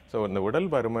 ஸோ இந்த உடல்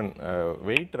பருமன்,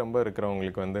 வெயிட் ரொம்ப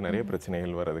இருக்கிறவங்களுக்கு வந்து நிறைய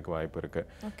பிரச்சனைகள் வர்றதுக்கு வாய்ப்பு இருக்கு.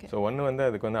 ஸோ ஒன்று வந்து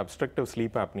அதுக்கு வந்து அப்ஸ்ட்ரக்டிவ்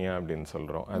ஸ்லீப் ஆப்னியா அப்படின்னு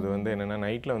சொல்கிறோம். அது வந்து என்னென்னா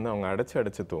நைட்டில் வந்து அவங்க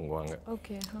அடைச்சு தூங்குவாங்க.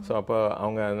 ஸோ அப்போ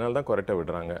அவங்க அதனால தான் கொரட்டை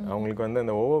விடுறாங்க. அவங்களுக்கு வந்து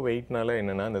அந்த ஓவர் வெயிட்னால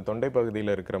என்னென்னா அந்த தொண்டை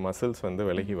பகுதியில் இருக்கிற மசில்ஸ் வந்து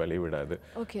விலகி வலி விடாது.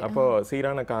 அப்போ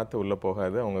சீரான காற்று உள்ளே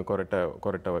போகாது. அவங்க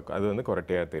கொரட்டை அது வந்து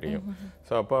கொரட்டையாக தெரியும்.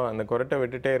 ஸோ அப்போ அந்த கொரட்டை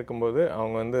விட்டுட்டே இருக்கும்போது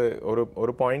அவங்க வந்து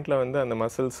ஒரு பாயிண்ட்ல வந்து அந்த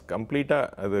மசில்ஸ்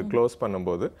கம்ப்ளீட்டாக அது க்ளோஸ்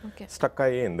பண்ணும்போது ஸ்டக்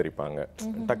ஆகி எந்திரிப்பாங்க.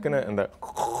 டக்குன்னு அந்த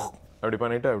அப்படி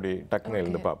பண்ணிட்டு அப்படி டக்குன்னு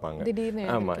எழுந்து பார்ப்பாங்க.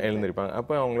 ஆமா, எழுந்திருப்பாங்க.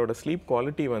 அப்போ அவங்களோட ஸ்லீப்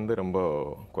குவாலிட்டி வந்து ரொம்ப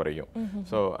குறையும்.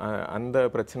 ஸோ அந்த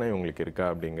பிரச்சனை இவங்களுக்கு இருக்கா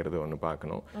அப்படிங்கிறது ஒன்று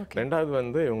பார்க்கணும். ரெண்டாவது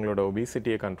வந்து இவங்களோட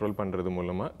ஒபிசிட்டியை கண்ட்ரோல் பண்ணுறது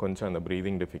மூலமா கொஞ்சம் அந்த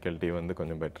ப்ரீதிங் டிஃபிகல்ட்டி வந்து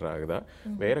கொஞ்சம் பெட்டர் ஆகுதா,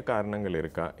 வேற காரணங்கள்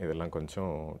இருக்கா, இதெல்லாம்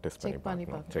கொஞ்சம் டெஸ்ட் பண்ணி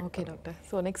பார்க்கணும். Okay doctor.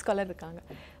 So next caller இருக்காங்க.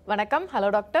 வணக்கம்.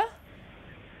 Hello doctor.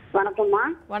 வணக்கம்மா.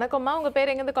 வணக்கம்மா, உங்க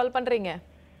பேர் எங்கேருந்து கால் பண்றீங்க?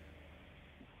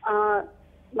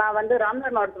 நான் வந்து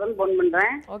ராமநாதபுரம் மாவட்டத்துல ஃபோன்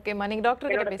பண்றேன். ஓகேம்மா, நீங்க டாக்டர்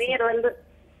கிட்ட பேசுங்க. பேர் வந்து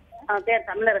பேர்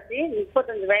தமிழரசி,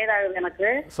 35 வயது ஆகுது எனக்கு.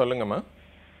 சொல்லுங்கம்மா.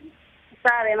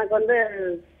 சார், எனக்கு வந்து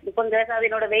 30 வயசு ஆகுது.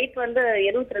 என்னோட வெயிட் வந்து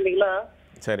 72 கிலோ.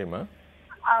 சரிம்மா.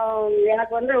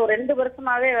 எனக்கு வந்து ஒரு 2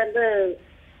 வருஷமாவே வந்து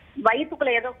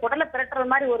வயிற்றுக்குள்ள ஏதோ குடலை பிரட்டுற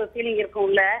மாதிரி ஒரு ஃபீலிங் இருக்கும்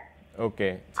உள்ள. ஓகே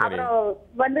சரி. அப்புறம்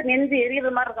வந்து நெஞ்சு எரியுற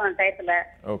மாதிரி இருக்கும் அந்த டயத்துல.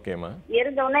 ஓகேமா.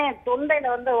 எரிஞ்ச உடனே தொண்டையில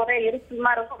வந்து ஒரே எரிச்சல்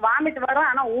மாதிரி இருக்கும், வாமிட் வரும்.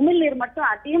 ஆனா உமிழ்நீர் மட்டும்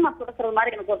அதிகமா சுடுக்கிற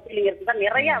மாதிரி எனக்கு ஒரு ஃபீலிங் இருக்கு சார்,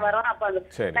 நிறைய வரும். அப்ப அந்த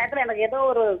டயத்துல எனக்கு ஏதோ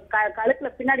ஒரு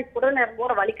கழுத்துல பின்னாடி குடல் நேரம்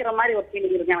போற வலிக்கிற மாதிரி ஒரு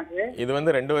ஃபீலிங் இருக்கு எனக்கு. இது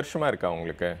வந்து 2 வருஷமா இருக்கா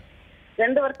உங்களுக்கு?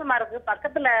 2 வருஷமா இருக்கு.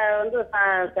 பக்கத்துல வந்து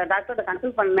டாக்டர்கிட்ட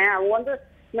கன்சல்ட் பண்ணேன். அவங்க வந்து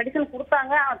மெடிசன்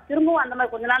கொடுத்தாங்க. திரும்பவும் அந்த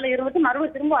மாதிரி கொஞ்ச நாள் இருந்துட்டு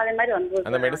மறுபடியும் திரும்ப அதே மாதிரி வந்து.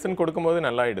 அந்த மெடிசன் கொடுக்கும்போது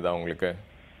நல்லா ஆயிடுதா உங்களுக்கு?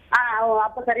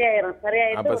 அப்ப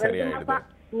சரியாயிடும்.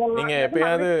 நீங்க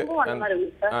எப்பயாவது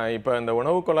இப்ப இந்த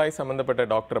உணவு குழாய் சம்பந்தப்பட்ட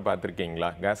டாக்டரை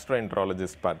பார்த்திருக்கீங்களா?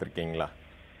 கேஸ்ட்ரோஎன்ட்ராலஜிஸ்ட் பார்த்திருக்கீங்களா?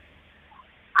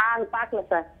 பார்க்கல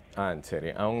சார். சரி.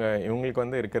 இவங்களுக்கு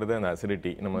வந்து இருக்கிறது அந்த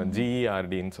அசிடிட்டி, நம்ம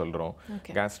GERDன்னு சொல்றோம்,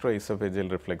 கேஸ்ட்ரோஎசோஃபேஜியல்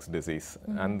ரிஃப்ளெக்ஸ் டிசீஸ்.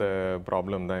 அந்த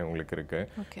ப்ராப்ளம் தான் இவங்களுக்கு இருக்கு.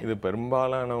 இது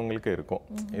பெரும்பாலானவங்களுக்கு இருக்கும்.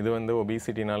 இது வந்து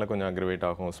ஒபிசிட்டினால கொஞ்சம் அக்ரிவேட்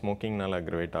ஆகும், ஸ்மோக்கிங்னால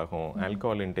அக்ரிவேட் ஆகும்,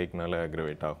 ஆல்கஹால் இன்டேக்னால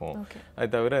அக்ரிவேட் ஆகும்.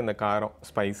 அது தவிர இந்த காரம்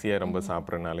ஸ்பைசியா ரொம்ப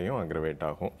சாப்பிட்றனாலையும் அக்ரிவேட்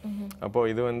ஆகும். அப்போ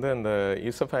இது வந்து அந்த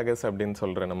ஈசோஃபேகஸ் அப்படின்னு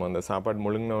சொல்ற நம்ம அந்த சாப்பாடு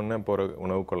முழுங்கின உடனே போற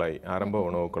உணவு குழாய், ஆரம்ப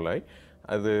உணவு குழாய்,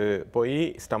 அது போய்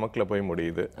ஸ்டமக்கில் போய்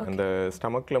முடியுது. அந்த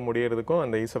ஸ்டமக்கில் முடியறதுக்கும்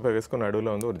அந்த ஈசோஃபேகஸ்க்கும்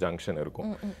நடுவில் வந்து ஒரு ஜங்ஷன் இருக்கும்.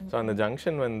 ஸோ அந்த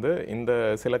ஜங்ஷன் வந்து இந்த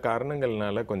சில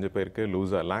காரணங்கள்னால கொஞ்சம் பேருக்கு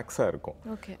லாக்ஸாக இருக்கும்.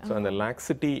 ஸோ அந்த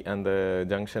லாக்ஸிட்டி அந்த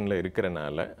ஜங்ஷனில்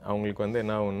இருக்கிறனால அவங்களுக்கு வந்து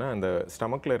என்ன ஆகும்னா அந்த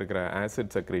ஸ்டமக்கில் இருக்கிற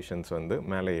ஆசிட் செக்ரீஷன்ஸ் வந்து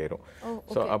மேலே ஏறும்.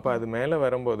 ஸோ அப்போ அது மேலே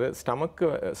வரும்போது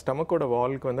ஸ்டமக்கோட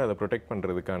வால்க்கு வந்து அதை ப்ரொடெக்ட்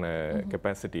பண்ணுறதுக்கான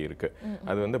கெப்பாசிட்டி இருக்குது.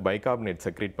 அது வந்து பைகார்பனேட்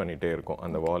செக்ரீட் பண்ணிகிட்டே இருக்கும்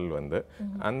அந்த வால் வந்து.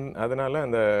 அதனால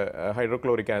அந்த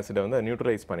ஹைட்ரோக்ளோரிக் ஆசிடை வந்து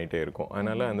நியூட்ரலைஸ் பண்ணிட்டே இருக்கும்.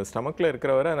 அதனால அந்த ஸ்டமக்ல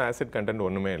இருக்கிற வரை அந்த ஆசிட் கண்டென்ட்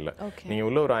ஒண்ணுமே இல்லை. நீங்க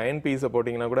உள்ள ஒரு அயன் பீஸை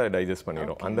போட்டீங்கன்னா கூட அது டைஜஸ்ட்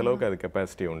பண்ணிடும். அந்த அளவுக்கு அது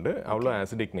கெப்பாசிட்டி உண்டு, அவ்வளோ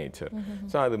ஆசிடிக் நேச்சர்.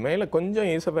 ஸோ அது மேலே கொஞ்சம்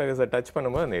ஈசோஃபேகஸை டச்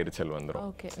பண்ணும்போது அந்த எரிச்சல் வந்துடும்.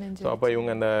 ஸோ அப்போ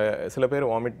இவங்க அந்த சில பேர்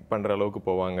வாமிட் பண்ற அளவுக்கு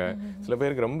போவாங்க, சில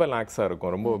பேருக்கு ரொம்ப லாக்ஸா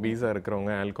இருக்கும். ரொம்ப ஒபீஸா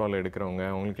இருக்கிறவங்க, ஆல்கஹால் எடுக்கிறவங்க,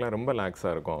 அவங்களுக்குலாம் ரொம்ப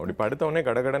லாக்ஸா இருக்கும். அப்படி படுத்தவொடனே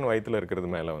கடகடன் வயிற்றுல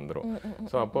இருக்கிறது மேலே வந்துடும்.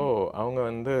 ஸோ அப்போ அவங்க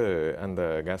வந்து அந்த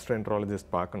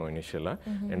கேஸ்ட்ரோஎன்ட்ராலஜிஸ்ட் பார்க்கணும். இனிஷியலா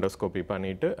எண்டோஸ்கோபி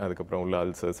பண்ணிட்டு அதுக்கப்புறம் உள்ள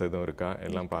அல்சர்ஸ் எதுவும் இருக்கா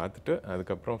எல்லாம் பார்த்துட்டு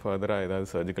அதுக்கப்புறம் ஃபர்தராக ஏதாவது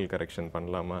சர்ஜிக்கல் கரெக்ஷன்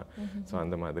பண்ணலாமா, ஸோ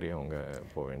அந்த மாதிரி அவங்க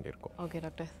போக வேண்டியிருக்கும். Okay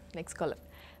doctor. Next caller.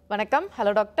 வணக்கம்.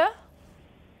 Hello doctor.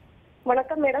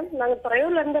 வணக்கம் மேடம், நாங்கள்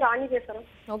துறையூர்ல இருந்து ராணி பேசுகிறோம்.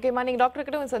 ஓகேம்மா, நீங்கள் டாக்டர்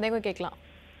கிட்ட ஒரு சந்தேகம் கேட்கலாம்.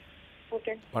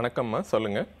 ஓகே. வணக்கம்மா,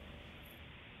 சொல்லுங்க.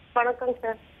 வணக்கம்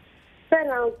சார். சார்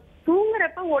நான்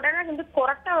தூங்குறப்ப உடனே வந்து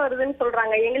கொரட்டா வருதுன்னு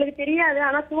சொல்றாங்க. எங்களுக்கு தெரியாது,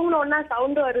 ஆனா தூங்கின உடனே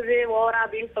சவுண்ட் வருது ஓவரா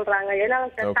அப்படின்னு சொல்றாங்க. ஏன்னா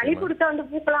சார் சளி பிடிச்சா வந்து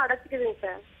மூக்கெல்லாம் அடைச்சிக்குதுங்க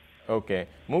சார். ஓகே.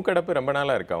 மூக்கடைப்பு ரொம்ப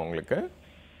நாளா இருக்கா உங்களுக்கு?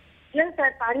 இல்ல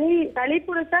சார், சளி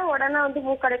பிடிச்சா உடனே வந்து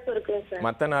மூக்கடைப்பு இருக்குங்க சார்.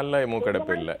 மற்ற நாள்ல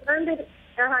மூக்கடைப்பு இல்ல?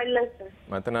 இல்லைங்க சார்.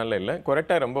 மற்ற நாள்ல இல்ல.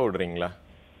 கொரட்டா ரொம்ப விடுறீங்களா?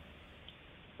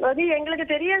 அது எங்களுக்கு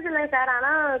தெரியாது இல்லை சார்,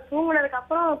 ஆனா தூங்குனதுக்கு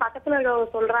அப்புறம் பக்கத்துல இருக்கவங்க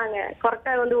சொல்றாங்க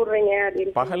கொரட்டா வந்து விடுறீங்க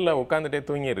அப்படின்னு. பகல்ல உட்காந்துட்டே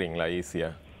தூங்கிடுறீங்களா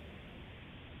ஈஸியா?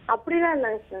 அப்படிதான்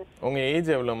இல்லைங்க சார். உங்க ஏஜ்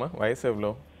எவ்வளோமா? வயசு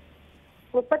எவ்வளோ?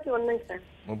 31 சார்.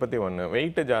 31.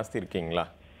 வெயிட் ஜாஸ்தி இருக்கீங்களா?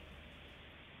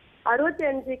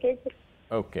 65 kg.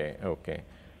 Okay okay.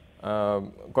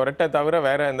 கொரட்டை தவிர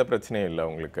வேற எந்த பிரச்சனையும் இல்லை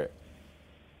உங்களுக்கு?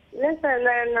 இல்லை சார்,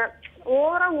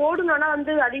 ஓவரா ஓடுனோன்னா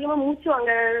வந்து அதிகமா மூச்சு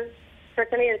வாங்க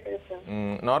பிரச்சனையே இருக்குங்க சார்.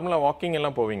 நார்மலாக வாக்கிங்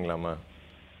எல்லாம் போவீங்களாம்மா?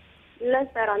 இல்லை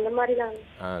சார், அந்த மாதிரி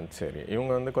தான். சரி.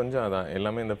 இவங்க வந்து கொஞ்சம் அதான்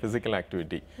எல்லாமே இந்த physical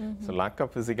activity. So lack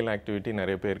of physical activity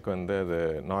நிறைய பேருக்கு வந்து அது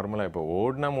நார்மலாக இப்போ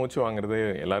ஓடினா மூச்சு வாங்குறது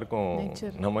எல்லாருக்கும்,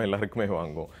 நம்ம எல்லாருக்குமே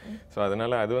வாங்குவோம். ஸோ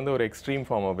அதனால அது வந்து ஒரு extreme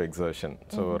form of exertion.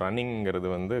 So ரன்னிங்கிறது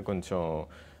வந்து கொஞ்சம்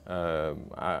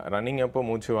ரன்னிங் அப்போ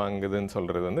மூச்சு வாங்குதுன்னு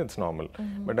சொல்கிறது வந்து இட்ஸ் நார்மல்.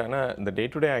 பட் ஆனால் இந்த டே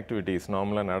டு டே ஆக்டிவிட்டீஸ்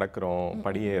நார்மலாக நடக்கிறோம்,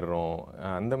 படியேறுறோம்,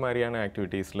 அந்த மாதிரியான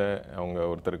ஆக்டிவிட்டீஸில் அவங்க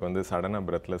ஒருத்தருக்கு வந்து சடனாக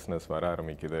பிரெத்லெஸ்னஸ் வர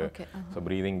ஆரம்பிக்குது, ஸோ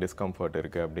ப்ரீதிங் டிஸ்கம்ஃபர்ட்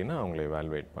இருக்குது அப்படின்னா அவங்கள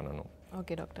எவால்வேட் பண்ணணும்.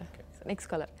 Okay doctor.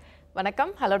 Next caller.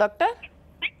 வணக்கம். Hello doctor.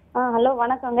 ஹலோ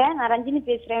வணக்கங்க, நான் ரஞ்சினி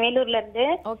பேசுகிறேன் வேலூர்ல இருந்து.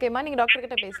 ஓகேம்மா, நீங்கள் டாக்டர்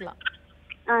கிட்ட பேசலாம்.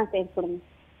 சரி கொடுங்க.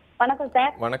 வணக்கம்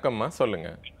சார். வணக்கம்மா,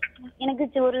 சொல்லுங்க.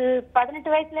 எனக்கு ஒரு 18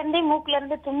 வயசுல இருந்தே மூக்குல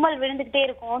இருந்து தும்மல் விழுந்துகிட்டே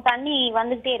இருக்கும், தண்ணி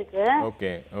வந்துகிட்டே இருக்கு.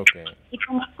 Okay okay. இப்போ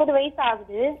 30 வயசு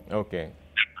ஆகுது. ஓகே.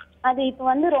 அது இப்போ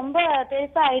வந்து ரொம்ப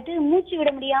பெருசா ஆயிட்டு மூச்சு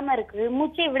விட முடியாம இருக்கு,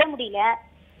 மூச்சே விட முடியல.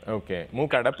 ஓகே.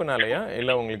 மூக்கு அடப்புனாலயா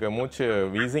இல்ல உங்களுக்கு மூச்சு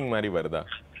வீசிங் மாதிரி வருதா?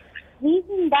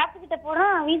 வீசிங் டாக்டர் கிட்ட போனா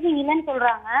வீசிங் இல்லைன்னு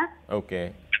சொல்றாங்க. ஓகே.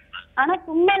 ஆனா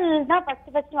தும்மல் தான்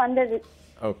ஃபர்ஸ்ட் வந்தது.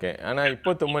 ஓகே. ஆனா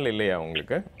இப்போ தும்மல் இல்லையா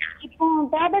உங்களுக்கு? இப்போ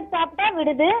டேப்லெட் சாப்பிட்டா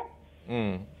விடுது.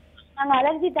 நாங்க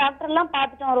அலர்ஜி டாக்டர் எல்லாம்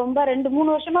பார்த்துட்டோம், ரொம்ப 2-3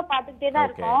 வருஷமா பார்த்துக்கிட்டே தான்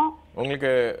இருக்கோம்.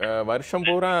 உங்களுக்கு வருஷம்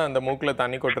பூரா அந்த மூக்குல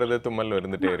தண்ணி கொட்டுறது தும்மல்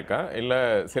இருந்துட்டே இருக்கா இல்ல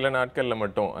சில நாட்கள்ல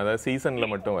மட்டும், அதாவது சீசன்ல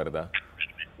மட்டும் வருதா?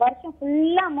 வருஷம்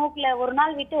ஃபுல்லா மூக்குல ஒரு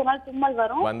நாள் விட்டு ஒரு நாள் தும்மல்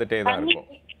வரும், வந்துட்டே தான்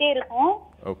இருக்கும்.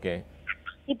 ஓகே.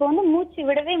 இப்போ வந்து மூச்சு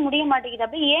விடவே முடிய மாட்டேங்குது,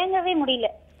 அப்படியே ஏங்கவே முடியல.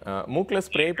 மூக்குல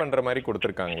ஸ்ப்ரே பண்ற மாதிரி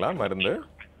கொடுத்திருக்காங்களா மருந்து?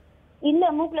 இல்ல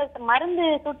மூக்குல மருந்து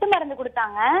சொட்டு மருந்து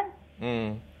கொடுத்தாங்க.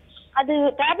 அது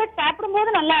டேப்லெட்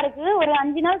சாப்பிடும்போது நல்லா இருக்கு. ஒரு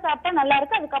 5 நாள் சாப்பிட்டா நல்லா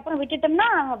இருக்கு. அதுக்கப்புறம் விட்டுட்டோம்னா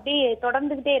அப்படியே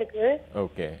தொடர்ந்துகிட்டே இருக்கு.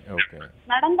 Okay okay.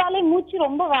 நடந்தாலே மூச்சு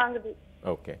ரொம்ப வாங்குது.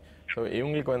 ஓகே. ஸோ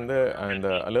இவங்களுக்கு வந்து அந்த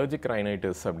அலர்ஜிக்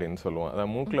ரைனைட்டிஸ் அப்படின்னு சொல்லுவோம்.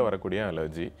 அதாவது மூக்கில் வரக்கூடிய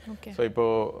அலர்ஜி. ஸோ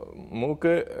இப்போது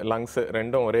மூக்கு லங்ஸ்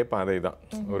ரெண்டும் ஒரே பாதை தான்,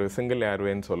 ஒரு சிங்கிள்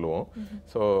ஏர்வேன்னு சொல்லுவோம்.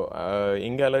 ஸோ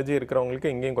இங்கே அலர்ஜி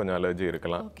இருக்கிறவங்களுக்கு இங்கேயும் கொஞ்சம் அலர்ஜி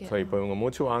இருக்கலாம். ஸோ இப்போ இவங்க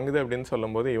மூச்சு வாங்குது அப்படின்னு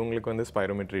சொல்லும்போது இவங்களுக்கு வந்து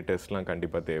ஸ்பைரோமெட்ரி டெஸ்ட்லாம்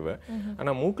கண்டிப்பாக தேவை.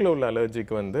 ஆனால் மூக்கில் உள்ள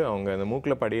அலர்ஜிக்கு வந்து அவங்க அந்த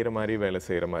மூக்கில் படிகிற மாதிரி வேலை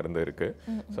செய்கிற மருந்து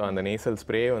இருக்குது. ஸோ அந்த நேசல்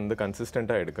ஸ்ப்ரே வந்து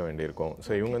கன்சிஸ்டண்ட்டாக எடுக்க வேண்டியிருக்கும்.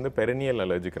 ஸோ இவங்க வந்து பெரினியல்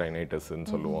அலர்ஜிக் ரைனைட்டிஸ்ன்னு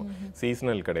சொல்லுவோம்.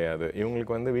 சீசனல் கிடையாது.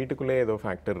 இவங்களுக்கு வந்து வீட்டுக்குள்ளே ஏதோ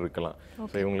ஃபேக்டர் இருக்கலாம்.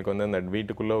 ஸோ இவங்களுக்கு வந்து அந்த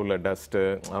வீட்டுக்குள்ளே உள்ள டஸ்ட்டு,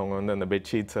 அவங்க வந்து அந்த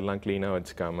பெட்ஷீட்ஸ் எல்லாம் க்ளீனாக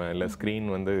வச்சுக்காம, இல்லை ஸ்க்ரீன்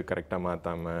வந்து கரெக்டாக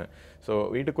மாற்றாமல், ஸோ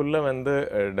வீட்டுக்குள்ளே வந்து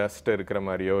டஸ்ட் இருக்கிற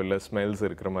மாதிரியோ இல்லை ஸ்மெல்ஸ்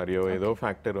இருக்கிற மாதிரியோ ஏதோ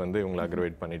ஃபேக்டர் வந்து இவங்களை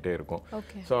அக்ரவேட் பண்ணிகிட்டே இருக்கும்.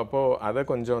 ஸோ அப்போது அதை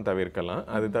கொஞ்சம் தவிர்க்கலாம்.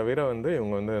 அது தவிர வந்து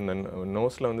இவங்க வந்து அந்த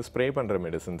நோஸில் வந்து ஸ்ப்ரே பண்ணுற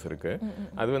மெடிசன்ஸ் இருக்குது,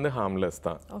 அது வந்து ஹார்ம்லெஸ்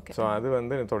தான். ஸோ அது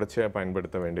வந்து தொடர்ச்சியாக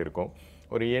பயன்படுத்த வேண்டியிருக்கும்.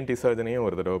 ஒரு இஎன்டி சர்ஜனையும்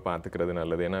ஒரு தடவை பார்த்துக்கிறது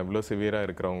நல்லது. ஏன்னா இவ்வளோ சிவியராக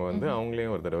இருக்கிறவங்க வந்து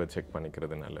அவங்களையும் ஒரு தடவை செக்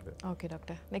பண்ணிக்கிறது நல்லது. Okay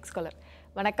doctor. Next caller.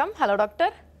 வணக்கம். Hello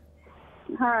doctor.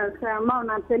 அம்மா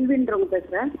நான் செல்வின்றவங்க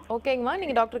பேசுகிறேன். ஓகேங்கம்மா,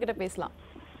 நீங்கள் டாக்டர் கிட்ட பேசலாம்.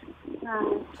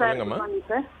 சொல்லுங்கம்மா.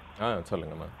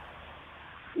 சொல்லுங்கம்மா.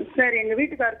 சார் எங்கள்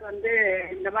வீட்டுக்காருக்கு வந்து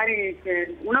இந்த மாதிரி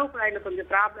உணவு குழாயில் கொஞ்சம்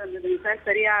ப்ராப்ளம் இருந்ததுங்க சார்.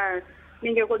 சரியா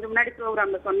நீங்கள் கொஞ்சம் முன்னாடி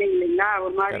ப்ரோக்ராமில் சொன்னீங்க இல்லைங்களா,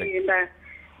 ஒரு மாதிரி இந்த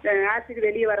ஆசிட்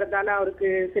வெளியே வர்றதால அவருக்கு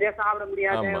சரியா சாப்பிட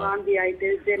முடியாத, வாந்தி ஆயிட்டு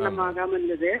ஜீரணமாகாம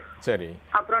இருந்தது. சரி.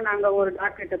 அப்புறம் நாங்க ஒரு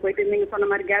டாக்டர்கிட்ட போயிட்டு நீங்க சொன்ன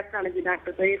மாதிரி கேஸ்ட்ராலஜி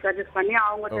டாக்டர் போய் சஜஸ்ட் பண்ணி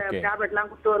அவங்க டேப்லெட்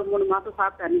எல்லாம் கொடுத்து ஒரு 3 மாசம்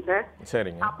சாப்பிட்டாருங்க சார்.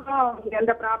 சரிங்க. அப்புறம்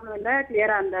எந்த ப்ராப்ளம் இல்ல,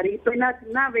 கிளியரா இருந்தாரு. இப்ப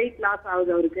என்னாச்சுன்னா வெயிட் லாஸ்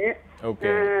ஆகுது அவருக்கு.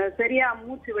 சரியா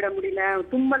மூச்சு விட முடியல,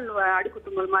 தும்மல் அடுக்கு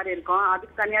தும்மல் மாதிரி இருக்கும்.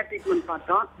 அதுக்கு தனியா ட்ரீட்மெண்ட்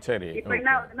பார்த்தோம். இப்ப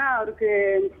என்ன ஆகுதுன்னா அவருக்கு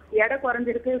எடை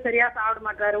குறைஞ்சிருக்கு, சரியா சாப்பிட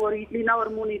மாட்டாரு. ஒரு இட்லினா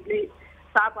ஒரு 3 இட்லி,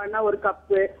 சாப்பாடுனா ஒரு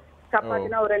கப்பு,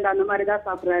 சப்பாத்தினா ஒரு 2 அந்த மாதிரி தான்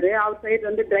சாப்பிடுறாரு. அவர் சைடு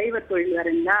வந்து டிரைவர் தொழில்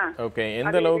வரீங்களா. ஓகே.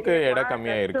 எந்த அளவுக்கு எடை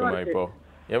கம்மியா இருக்குமா இப்போ?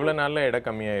 எவ்வளவு நாள்ல எடை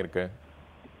கம்மியா இருக்கு?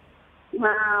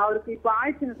 அவருக்கு இப்போ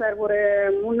ஆயிடுச்சுங்க சார். ஒரு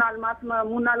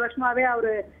 3-4 வருஷமாவே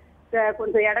அவரு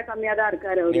கொஞ்சம் எடை கம்மியா தான்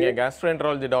இருக்காரு. நீங்க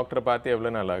கேஸ்ட்ரோஎன்ட்ராலஜி டாக்டர் பார்த்து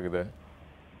எவ்வளவு நாள் ஆகுது?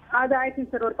 அது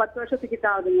ஆயிடுச்சுங்க சார், ஒரு 10 வருஷத்துக்கிட்ட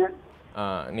ஆகுதுங்க.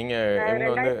 நீங்க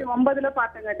இவங்க வந்து 2009ல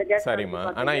பார்த்தங்க. சரிம்மா.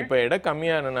 ஆனா இப்போ எடை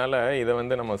கம்மியானனால இதை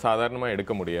வந்து நம்ம சாதாரணமா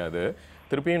எடுக்க முடியாது.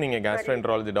 திருப்பியும் நீங்கள்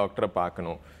கேஸ்ட்ரோஎன்ட்ராலஜி டாக்டரை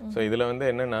பார்க்கணும். ஸோ இதில் வந்து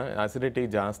என்னென்னா அசிடிட்டி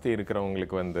ஜாஸ்தி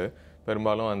இருக்கிறவங்களுக்கு வந்து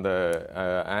பெரும்பாலும் அந்த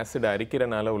ஆசிட்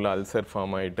அரிக்கிறனால உள்ள அல்சர்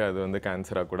ஃபார்ம் ஆகிட்டு அது வந்து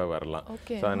கேன்சராக கூட வரலாம்.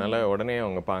 ஸோ அதனால் உடனே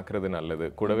அவங்க பார்க்குறது நல்லது.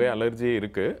 கூடவே அலர்ஜி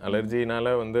இருக்குது,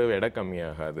 அலர்ஜினால வந்து எடை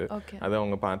கம்மியாகாது, அதை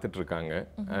அவங்க பார்த்துட்ருக்காங்க.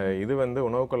 இது வந்து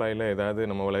உணவு குழாயில்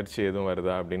ஏதாவது நம்ம வளர்ச்சி எதுவும்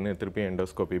வருதா அப்படின்னு திருப்பி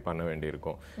எண்டோஸ்கோபி பண்ண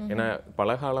வேண்டியிருக்கும். ஏன்னா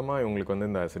பல காலமாக இவங்களுக்கு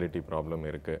வந்து இந்த அசிடிட்டி ப்ராப்ளம்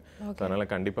இருக்குது. ஸோ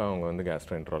அதனால் கண்டிப்பாக அவங்க வந்து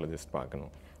கேஸ்ட்ரோஎன்ட்ராலஜிஸ்ட்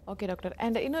பார்க்கணும். Okay doctor.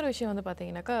 அண்ட் இன்னொரு விஷயம் வந்து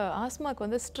பார்த்தீங்கன்னாக்கா ஆஸ்மாக்கு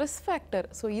வந்து ஸ்ட்ரெஸ் ஃபேக்டர்,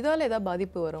 ஸோ இதால் ஏதாவது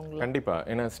பாதிப்பு வரும் உங்களுக்கு? கண்டிப்பாக.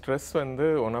 ஏன்னா ஸ்ட்ரெஸ் வந்து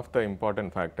one of the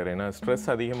important factor. ஏன்னா ஸ்ட்ரெஸ்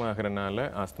அதிகமாகறனால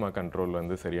ஆஸ்மா கண்ட்ரோல்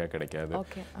வந்து சரியாக கிடைக்காது.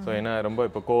 ஸோ ஏன்னா ரொம்ப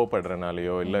இப்போ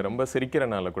கோவப்படுறனாலையோ இல்லை ரொம்ப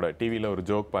சிரிக்கிறனால கூட, டிவியில் ஒரு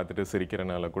ஜோக் பார்த்துட்டு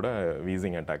சிரிக்கிறனால கூட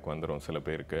வீசிங் அட்டாக் வந்துடும் சில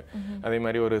பேருக்கு. அதே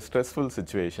மாதிரி ஒரு ஸ்ட்ரெஸ்ஃபுல்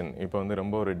சுச்சுவேஷன், இப்போ வந்து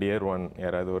ரொம்ப ஒரு டியர் ஒன்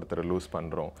யாராவது ஒருத்தர் லூஸ்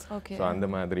பண்ணுறோம், ஸோ அந்த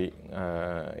மாதிரி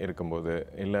இருக்கும்போது,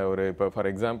 இல்லை ஒரு இப்போ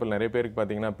ஃபார் எக்ஸாம்பிள் நிறைய பேருக்கு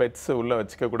பார்த்தீங்கன்னா பெட்ஸ் உள்ள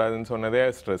வச்சுக்க கூடாதுன்னு சொன்னதே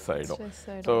ஸ்ட்ரெஸ் ஆகிடும்.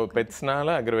 ஸோ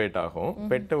பெட்ஸ்னால அக்ரவேட் ஆகும்.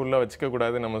 பெட்டை உள்ளே வச்சுக்க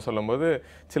கூடாதுன்னு நம்ம சொல்லும்போது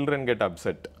சில்ட்ரன் கெட்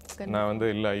அப்செட். நான் வந்து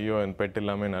இல்லை ஐயோ என் பெட்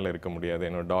இல்லாமல் என்னால் இருக்க முடியாது,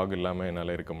 என்னோட டாக் இல்லாமல்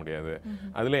என்னால் இருக்க முடியாது,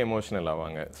 அதில் எமோஷனல்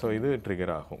ஆவாங்க. ஸோ இது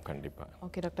ட்ரிகர் ஆகும் கண்டிப்பாக.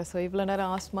 Okay doctor. ஸோ இவ்வளோ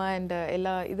நேரம் ஆஸ்மா அண்ட்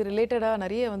எல்லா இது ரிலேட்டடாக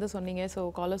நிறைய வந்து சொன்னீங்க. ஸோ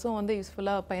காலர்ஸும் வந்து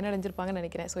யூஸ்ஃபுல்லாக பயனடைஞ்சிருப்பாங்கன்னு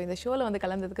நினைக்கிறேன். ஸோ இந்த ஷோவில் வந்து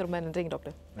கலந்ததுக்கு ரொம்ப நன்றிங்க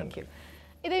டாக்டர். தேங்க்யூ.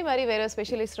 இதே மாதிரி வேறு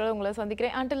ஸ்பெஷலிஸ்டோட உங்களை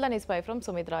சந்திக்கிறேன். அண்டில் தான் இஸ் பை ஃப்ரம்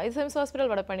சுமித்ரா. இது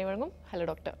ஹாஸ்பிட்டல் வடபழனி வழங்கும் ஹலோ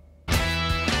டாக்டர்.